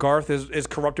moment where Garth is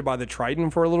corrupted by the Triton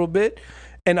for a little bit,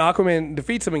 and Aquaman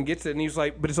defeats him and gets it. And he's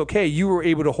like, "But it's okay. You were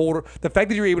able to hold her. The fact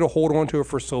that you were able to hold on to her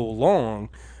for so long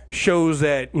shows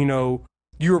that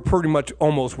you were pretty much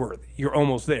almost worthy. You're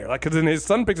almost there." Like, because then his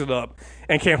son picks it up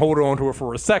and can't hold on to her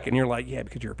for a second. You're like, "Yeah,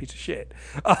 because you're a piece of shit."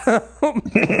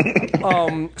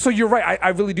 So you're right. I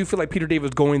really do feel like Peter David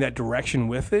was going that direction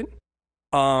with it.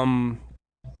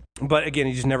 But again,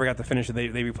 he just never got to finish it.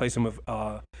 They replaced him with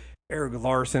Eric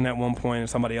Larson at one point and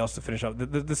somebody else to finish up.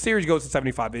 The series goes to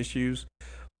 75 issues,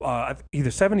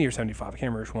 either 70 or 75. I can't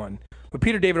remember which one. But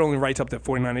Peter David only writes up to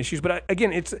 49 issues. But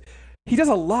again, he does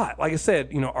a lot. Like I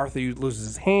said, Arthur loses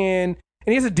his hand,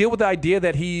 and he has to deal with the idea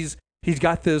that he's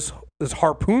got this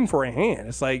harpoon for a hand.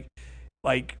 It's like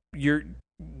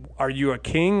are you a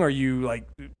king? Are you like,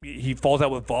 he falls out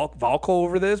with Valko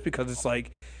over this because it's like,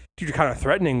 dude, you're kind of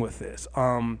threatening with this.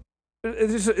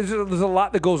 There's a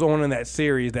lot that goes on in that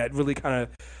series that really kind of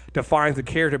defines the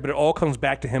character, but it all comes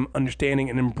back to him understanding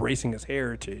and embracing his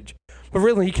heritage. But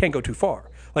really, he can't go too far.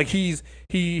 Like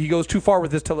he goes too far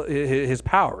with his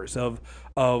powers of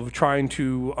trying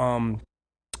to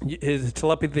his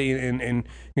telepathy and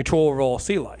control over all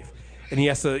sea life, and he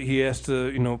has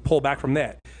to pull back from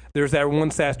that. There's that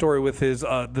one sad story with his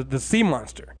the sea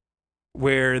monster,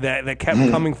 where that kept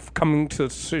coming to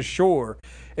shore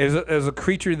as a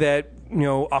creature that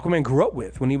Aquaman grew up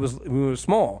with when he was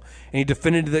small, and he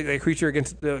defended that creature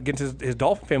against his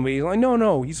dolphin family. He's like,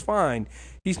 no, he's fine.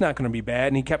 He's not going to be bad,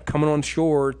 and he kept coming on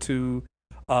shore to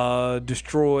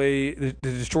destroy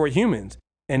humans,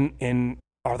 and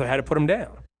Arthur had to put him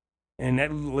down, and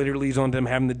that literally leads on to him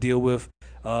having to deal with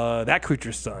that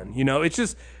creature's son. It's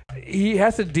just he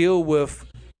has to deal with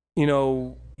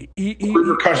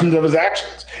repercussions of his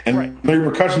actions and the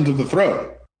repercussions of the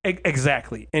throne.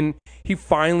 Exactly. And he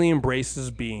finally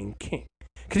embraces being king.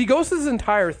 Because he goes through this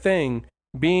entire thing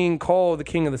being called the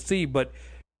king of the sea, but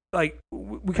like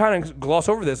we kind of gloss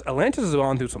over this. Atlantis has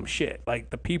gone through some shit. Like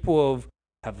the people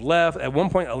have left. At one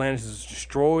point, Atlantis is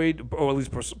destroyed, or at least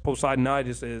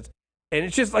Poseidonitis is. And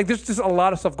it's just like there's just a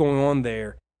lot of stuff going on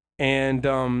there. And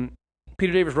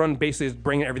Peter David's run basically is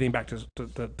bringing everything back to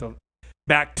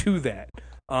that.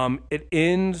 It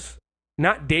ends,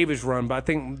 not David's run, but I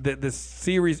think that the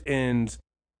series ends.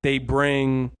 They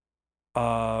bring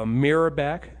Mera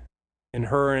back, and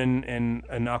her and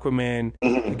Aquaman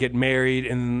get married,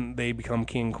 and they become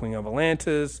king and queen of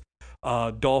Atlantis.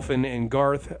 Dolphin and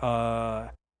Garth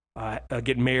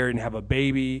get married and have a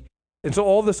baby, and so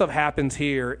all this stuff happens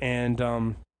here,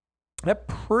 and that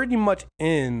pretty much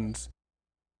ends,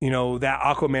 that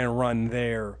Aquaman run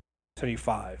there,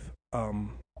 75. You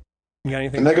got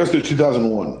anything? And that goes through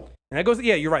 2001. And that goes,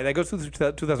 yeah, you're right. That goes through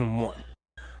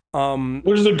 2001.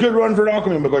 Which is a good run for an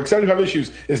Aquaman book. Like 75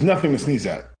 issues is nothing to sneeze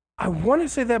at. I want to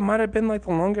say that might have been like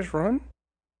the longest run.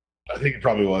 I think it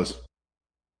probably was.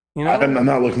 I'm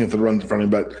not looking at the runs in front of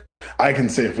me, but I can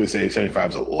safely say 75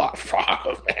 is a lot for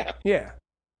Aquaman. Yeah.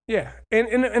 Yeah.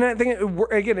 And I think,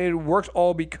 it works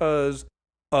all because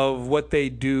of what they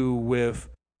do with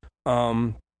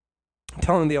telling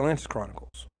the Atlantis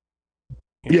Chronicles.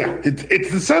 Yeah,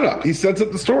 it's the setup. He sets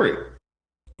up the story.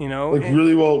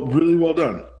 Really well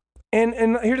done. And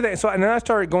here's the thing. So, and then I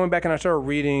started going back and I started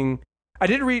reading. I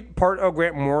did read part of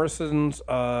Grant Morrison's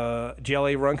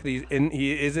GLA run because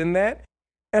he is in that.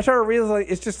 And I started realizing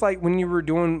it's just like when you were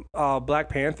doing Black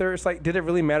Panther. It's like, did it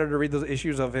really matter to read those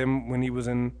issues of him when he was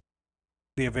in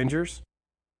the Avengers?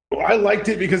 Well, I liked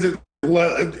it because it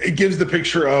gives the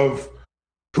picture of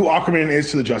who Aquaman is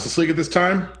to the Justice League at this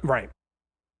time. Right.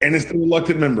 And it's the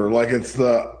reluctant member. Like, it's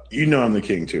I'm the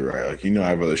king too, right? Like, I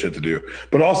have other shit to do.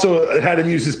 But also, it had him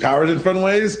use his powers in fun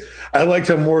ways. I liked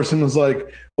how Morrison was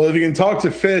like, well, if he can talk to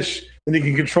fish, then he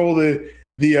can control the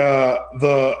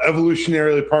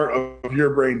evolutionary part of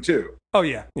your brain too. Oh,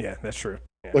 yeah. Yeah, that's true.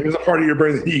 Yeah. Like, there's a part of your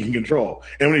brain that he can control.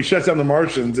 And when he shuts down the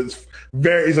Martians,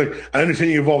 he's like, I understand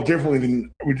you evolved differently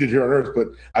than we did here on Earth, but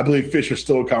I believe fish are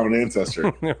still a common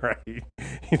ancestor. Right.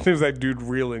 He seems that dude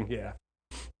reeling, yeah.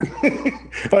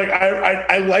 Like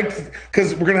I liked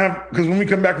because when we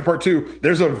come back to part 2,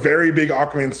 there's a very big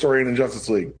Aquaman story in the Justice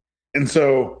League, and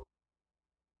so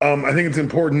I think it's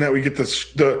important that we get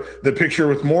the picture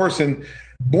with Morrison.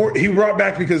 He brought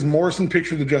back because Morrison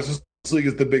pictured the Justice League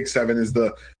as the Big Seven, is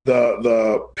the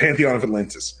pantheon of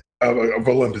Atlantis of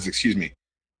Olympus, excuse me,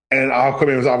 and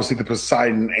Aquaman was obviously the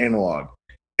Poseidon analog,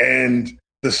 and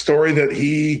the story that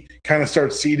he kind of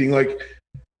starts seeding, like.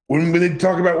 When they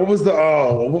talk about what was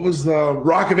the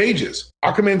Rock of Ages,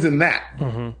 Aquaman's in that.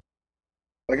 Mm-hmm.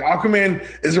 Like, Aquaman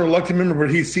is a reluctant member, but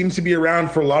he seems to be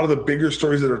around for a lot of the bigger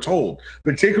stories that are told,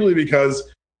 particularly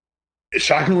because,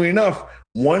 shockingly enough,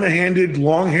 one-handed,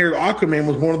 long-haired Aquaman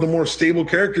was one of the more stable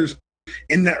characters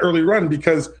in that early run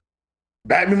because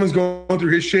Batman was going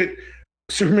through his shit.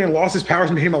 Superman lost his powers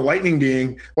and became a lightning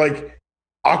being. Like,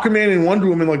 Aquaman and Wonder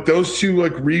Woman, like those two,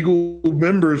 like regal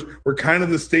members, were kind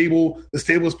of the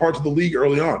stablest parts of the league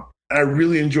early on, and I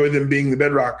really enjoyed them being the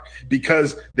bedrock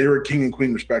because they were king and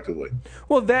queen respectively.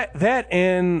 Well, that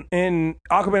and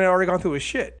Aquaman had already gone through his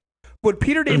shit. What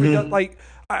Peter David does, like,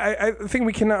 I think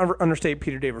we cannot understate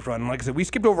Peter David's run. Like I said, we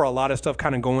skipped over a lot of stuff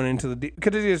kind of going into the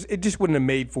because it just wouldn't have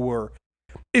made for.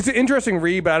 It's an interesting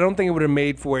read, but I don't think it would have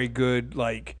made for a good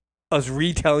like us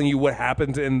retelling you what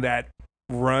happens in that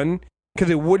run because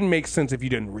it wouldn't make sense if you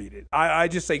didn't read it. I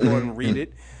just say go ahead and read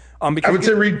it. Because I would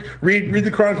say read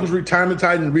the Chronicles, read Time and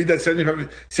Tide, and read that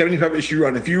 75 issue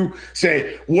run. If you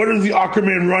say, what is the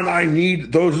Aquaman run I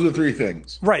need, those are the three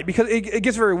things. Right, because it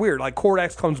gets very weird. Like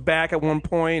Kordax comes back at one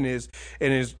point is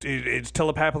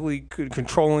telepathically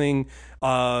controlling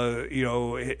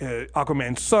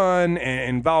Aquaman's son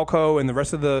and Valko and the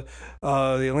rest of the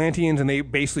Atlanteans, and they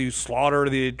basically slaughter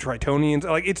the Tritonians.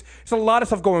 Like it's a lot of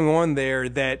stuff going on there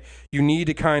that you need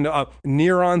to kind of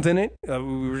Neurons in it.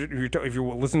 If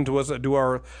you're listening to us do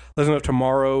our Legend of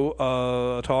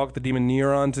Tomorrow talk, the demon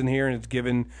Neurons in here, and it's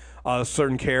given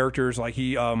certain characters like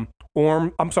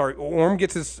Orm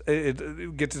gets his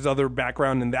other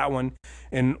background in that one,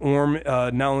 and Orm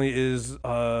not only is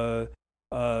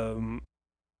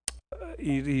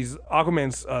he's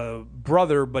Aquaman's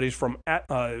brother, but he's from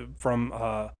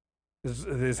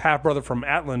his half brother from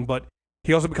Atlan, but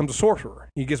he also becomes a sorcerer.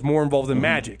 He gets more involved in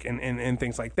magic and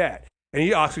things like that, and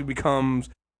he actually becomes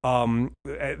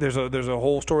there's a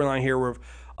whole storyline here where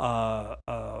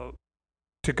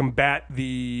to combat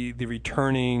the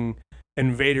returning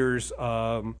invaders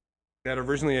that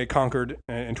originally had conquered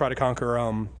and tried to conquer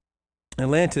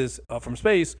Atlantis from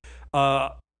space.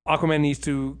 Aquaman needs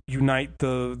to unite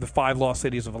the 5 lost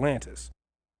cities of Atlantis,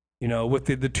 with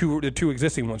the two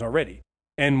existing ones already,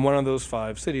 and one of those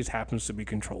 5 cities happens to be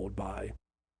controlled by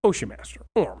Ocean Master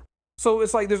Orm. So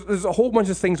it's like there's a whole bunch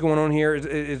of things going on here.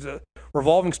 It's a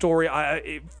revolving story.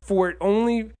 For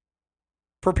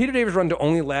Peter David's run to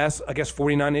only last, I guess,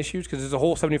 49 issues, because there's a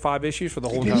whole 75 issues for the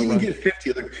whole entire run. He didn't even get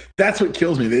 50. That's what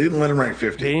kills me. They didn't let him write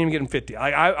 50. They didn't even get him 50.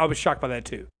 I was shocked by that,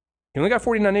 too. He only got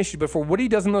 49 issues, but for what he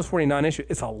does in those 49 issues,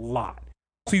 it's a lot.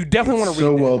 So you definitely want to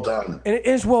read it. So well done. And it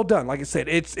is well done. Like I said,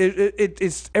 it's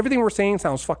everything we're saying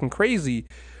sounds fucking crazy,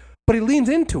 but he leans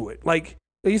into it. Like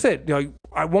you said,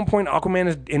 at one point,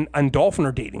 Aquaman and Dolphin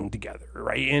are dating together,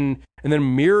 right? And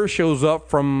then Mira shows up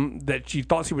from that she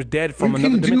thought she was dead from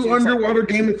another dimension. You can do underwater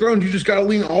Game of Thrones. You just got to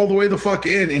lean all the way the fuck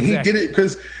in. And he did it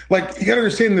because, you got to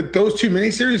understand that those 2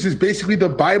 miniseries is basically the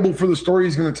Bible for the story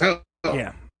he's going to tell.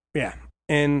 Yeah.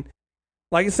 And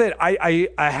like I said, I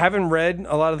haven't read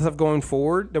a lot of the stuff going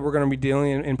forward that we're going to be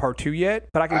dealing in part 2 yet,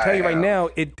 but I can tell you right now,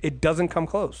 it doesn't come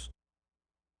close.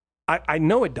 I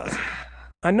know it doesn't.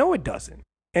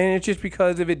 And it's just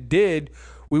because if it did,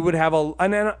 we would have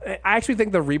and I actually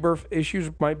think the Rebirth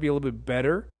issues might be a little bit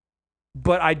better,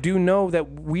 but I do know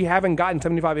that we haven't gotten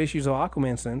 75 issues of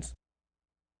Aquaman since.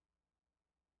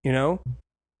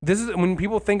 This is when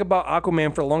people think about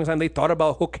Aquaman for a long time, they thought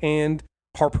about Hook Hand,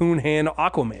 Harpoon Hand,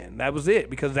 Aquaman. That was it,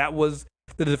 because that was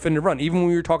the definitive run. Even when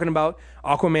we were talking about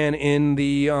Aquaman in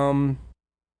the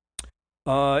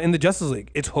Justice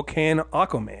League, it's Hook Hand,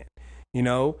 Aquaman.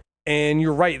 And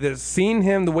you're right. Seeing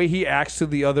him the way he acts to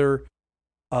the other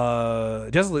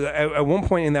Justice League at one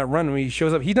point in that run when he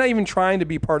shows up, he's not even trying to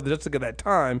be part of the Justice League at that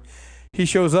time. He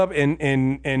shows up and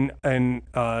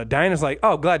Diana's like,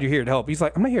 "Oh, glad you're here to help." He's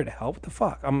like, "I'm not here to help. What the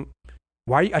fuck?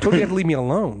 I told you to leave me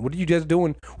alone. What are you guys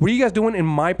doing? What are you guys doing in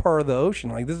my part of the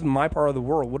ocean? Like, this is my part of the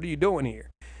world. What are you doing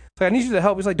here?" It's like, "I need you to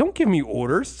help." He's like, "Don't give me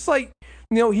orders." It's like,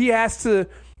 he has to,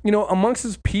 amongst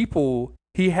his people,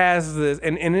 he has this,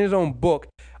 and in his own book,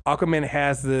 Aquaman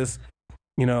has this,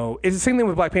 it's the same thing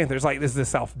with Black Panther. It's like, there's this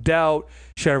self-doubt.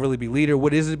 Should I really be leader?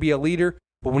 What is it to be a leader?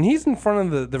 But when he's in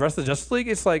front of the rest of the Justice League,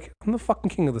 it's like, I'm the fucking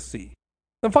king of the sea.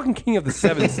 I'm the fucking king of the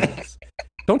 7 seas.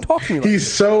 Don't talk to me like you're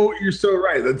so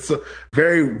right. That's a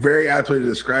very, very apt way to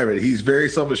describe it. He's very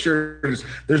self-assured.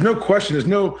 There's no question. There's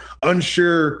no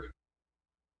unsure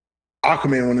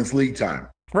Aquaman when it's league time.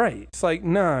 Right. It's like,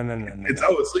 no. It's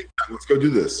league time. Let's go do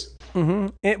this.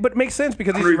 Mm-hmm. But it makes sense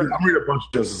because I'm reading a bunch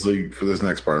of Justice League for this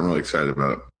next part. I'm really excited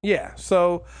about it. Yeah.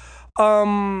 So, you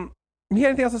got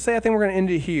anything else to say? I think we're going to end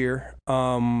it here.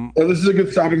 Well, this is a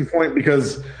good stopping point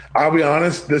because I'll be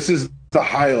honest, this is the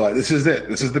highlight. This is it.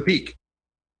 This is the peak.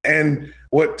 And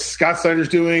what Scott Snyder's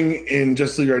doing in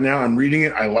Justice League right now, I'm reading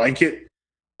it. I like it.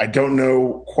 I don't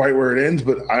know quite where it ends,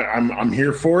 but I'm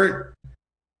here for it.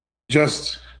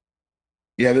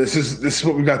 This is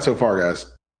what we've got so far, guys.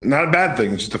 Not a bad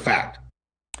thing. It's just a fact.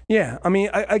 Yeah. I mean,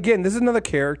 again, this is another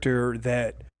character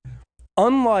that,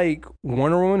 unlike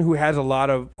Wonder Woman, who has a lot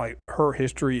of, her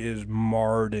history is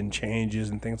marred and changes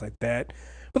and things like that.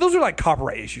 But those are like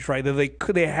copyright issues, right? That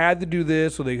they had to do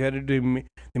this, so they had to do.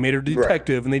 They made her a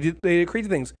detective, right. And they did crazy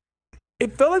things.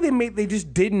 It felt like they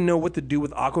just didn't know what to do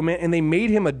with Aquaman, and they made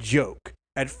him a joke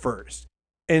at first.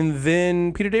 And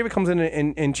then Peter David comes in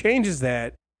and changes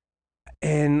that.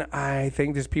 And I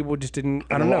think these people just didn't.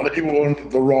 I don't know. A lot of people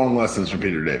learned the wrong lessons from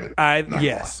Peter David.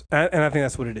 Yes, and I think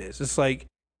that's what it is. It's like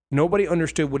nobody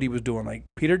understood what he was doing. Like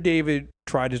Peter David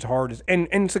tried his hardest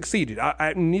and succeeded.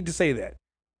 I need to say that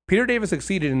Peter David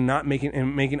succeeded in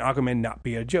making Aquaman not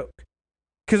be a joke.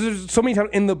 Because there's so many times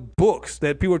in the books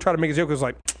that people try to make a joke. It's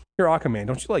like, you're Aquaman.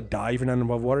 Don't you like die if you're not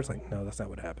above water? It's like, no, that's not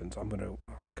what happens. I'm gonna,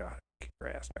 oh God, kick your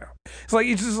ass now.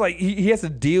 It's just like he has to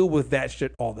deal with that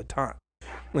shit all the time.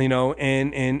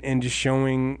 And just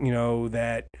showing,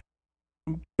 that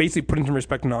basically putting some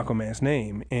respect in Aquaman's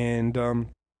name and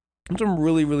some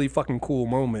really, really fucking cool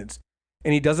moments.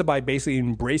 And he does it by basically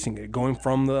embracing it, going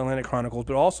from the Atlantic Chronicles,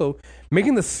 but also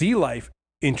making the sea life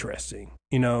interesting,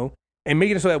 and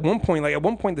making it so at one point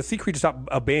the sea creatures stop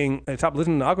listening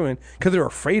to Aquaman because they're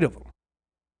afraid of him.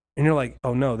 And you're like,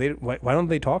 oh no, why don't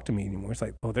they talk to me anymore? It's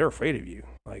like, oh, they're afraid of you.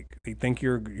 Like they think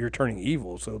you're turning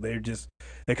evil, so they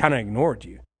kind of ignored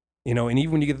you, And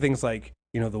even when you get things like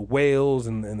the whales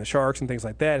and the sharks and things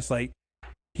like that, it's like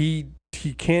he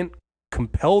can't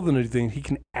compel them to do things. He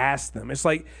can ask them. It's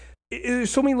like there's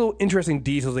so many little interesting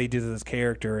details they did to this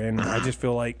character, and I just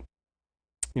feel like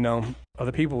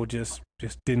other people just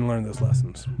didn't learn those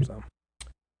lessons. So.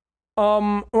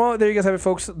 Well, there you guys have it,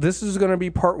 folks. This is going to be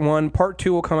part 1. Part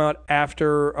 2 will come out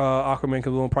after Aquaman,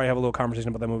 because we'll probably have a little conversation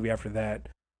about that movie after that.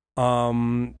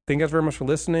 Thank you guys very much for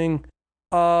listening.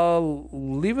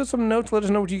 Leave us some notes. Let us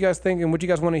know what you guys think and what you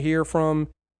guys want to hear from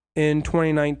in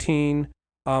 2019.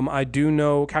 I do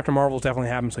know Captain Marvel's definitely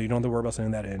happening, so you don't have to worry about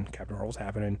sending that in. Captain Marvel's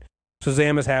happening.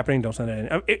 Shazam is happening. Don't send that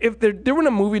in. If they're doing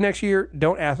a movie next year,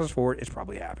 don't ask us for it. It's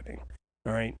probably happening.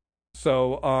 All right.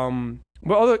 So,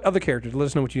 well, other characters, let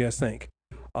us know what you guys think.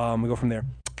 We go from there.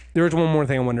 There is one more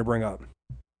thing I wanted to bring up.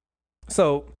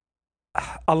 So,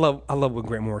 I love when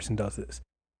Grant Morrison does this.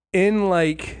 In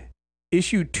like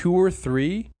issue 2 or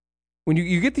 3, when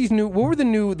you get these new, what were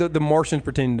the Martians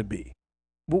pretending to be?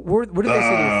 What did they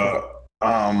say they were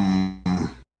from?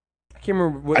 I can't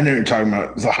remember. What, I know what you're talking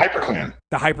about. It's the HyperClan.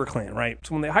 The HyperClan, right?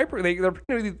 So when they're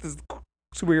pretending this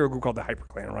superhero group called the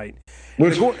HyperClan, right?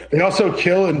 Which they also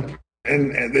kill and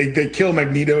they kill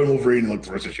Magneto and Wolverine in the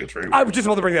first issue. I was just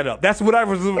about to bring that up. That's what I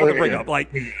was about to bring up.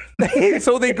 Like,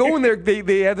 so they go in there.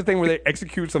 They have the thing where they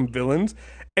execute some villains,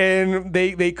 and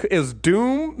they as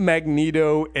Doom,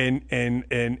 Magneto,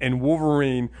 and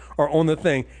Wolverine are on the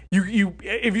thing. If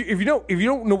you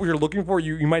don't know what you're looking for,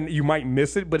 you might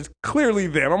miss it, but it's clearly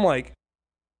them. I'm like,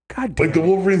 God damn. Like the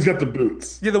Wolverine's got the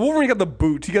boots. Yeah, the Wolverine got the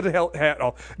boots. He got the hat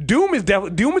off. Doom is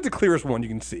the clearest one you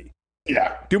can see.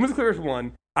 Yeah, Doom is the clearest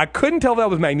one. I couldn't tell if that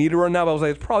was Magneto or not, but I was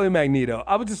like, it's probably Magneto.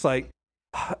 I was just like,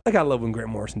 I gotta love when Grant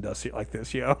Morrison does shit like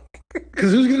this, yo.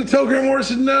 Because who's gonna tell Grant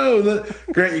Morrison no?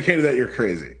 Grant, you can't do that. You're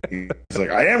crazy. He's like,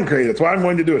 I am crazy. That's why I'm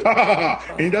going to do it.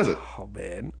 And he does it. Oh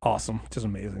man, awesome, just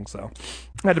amazing. So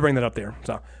I had to bring that up there.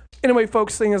 So anyway,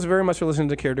 folks, thank you guys very much for listening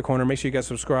to Character Corner. Make sure you guys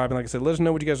subscribe, and like I said, let us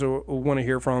know what you guys want to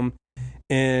hear from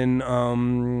in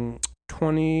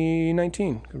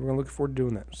 2019. We're looking forward to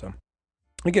doing that. So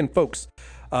again, folks,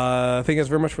 thank you guys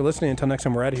very much for listening. Until next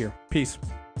time, we're out of here. Peace.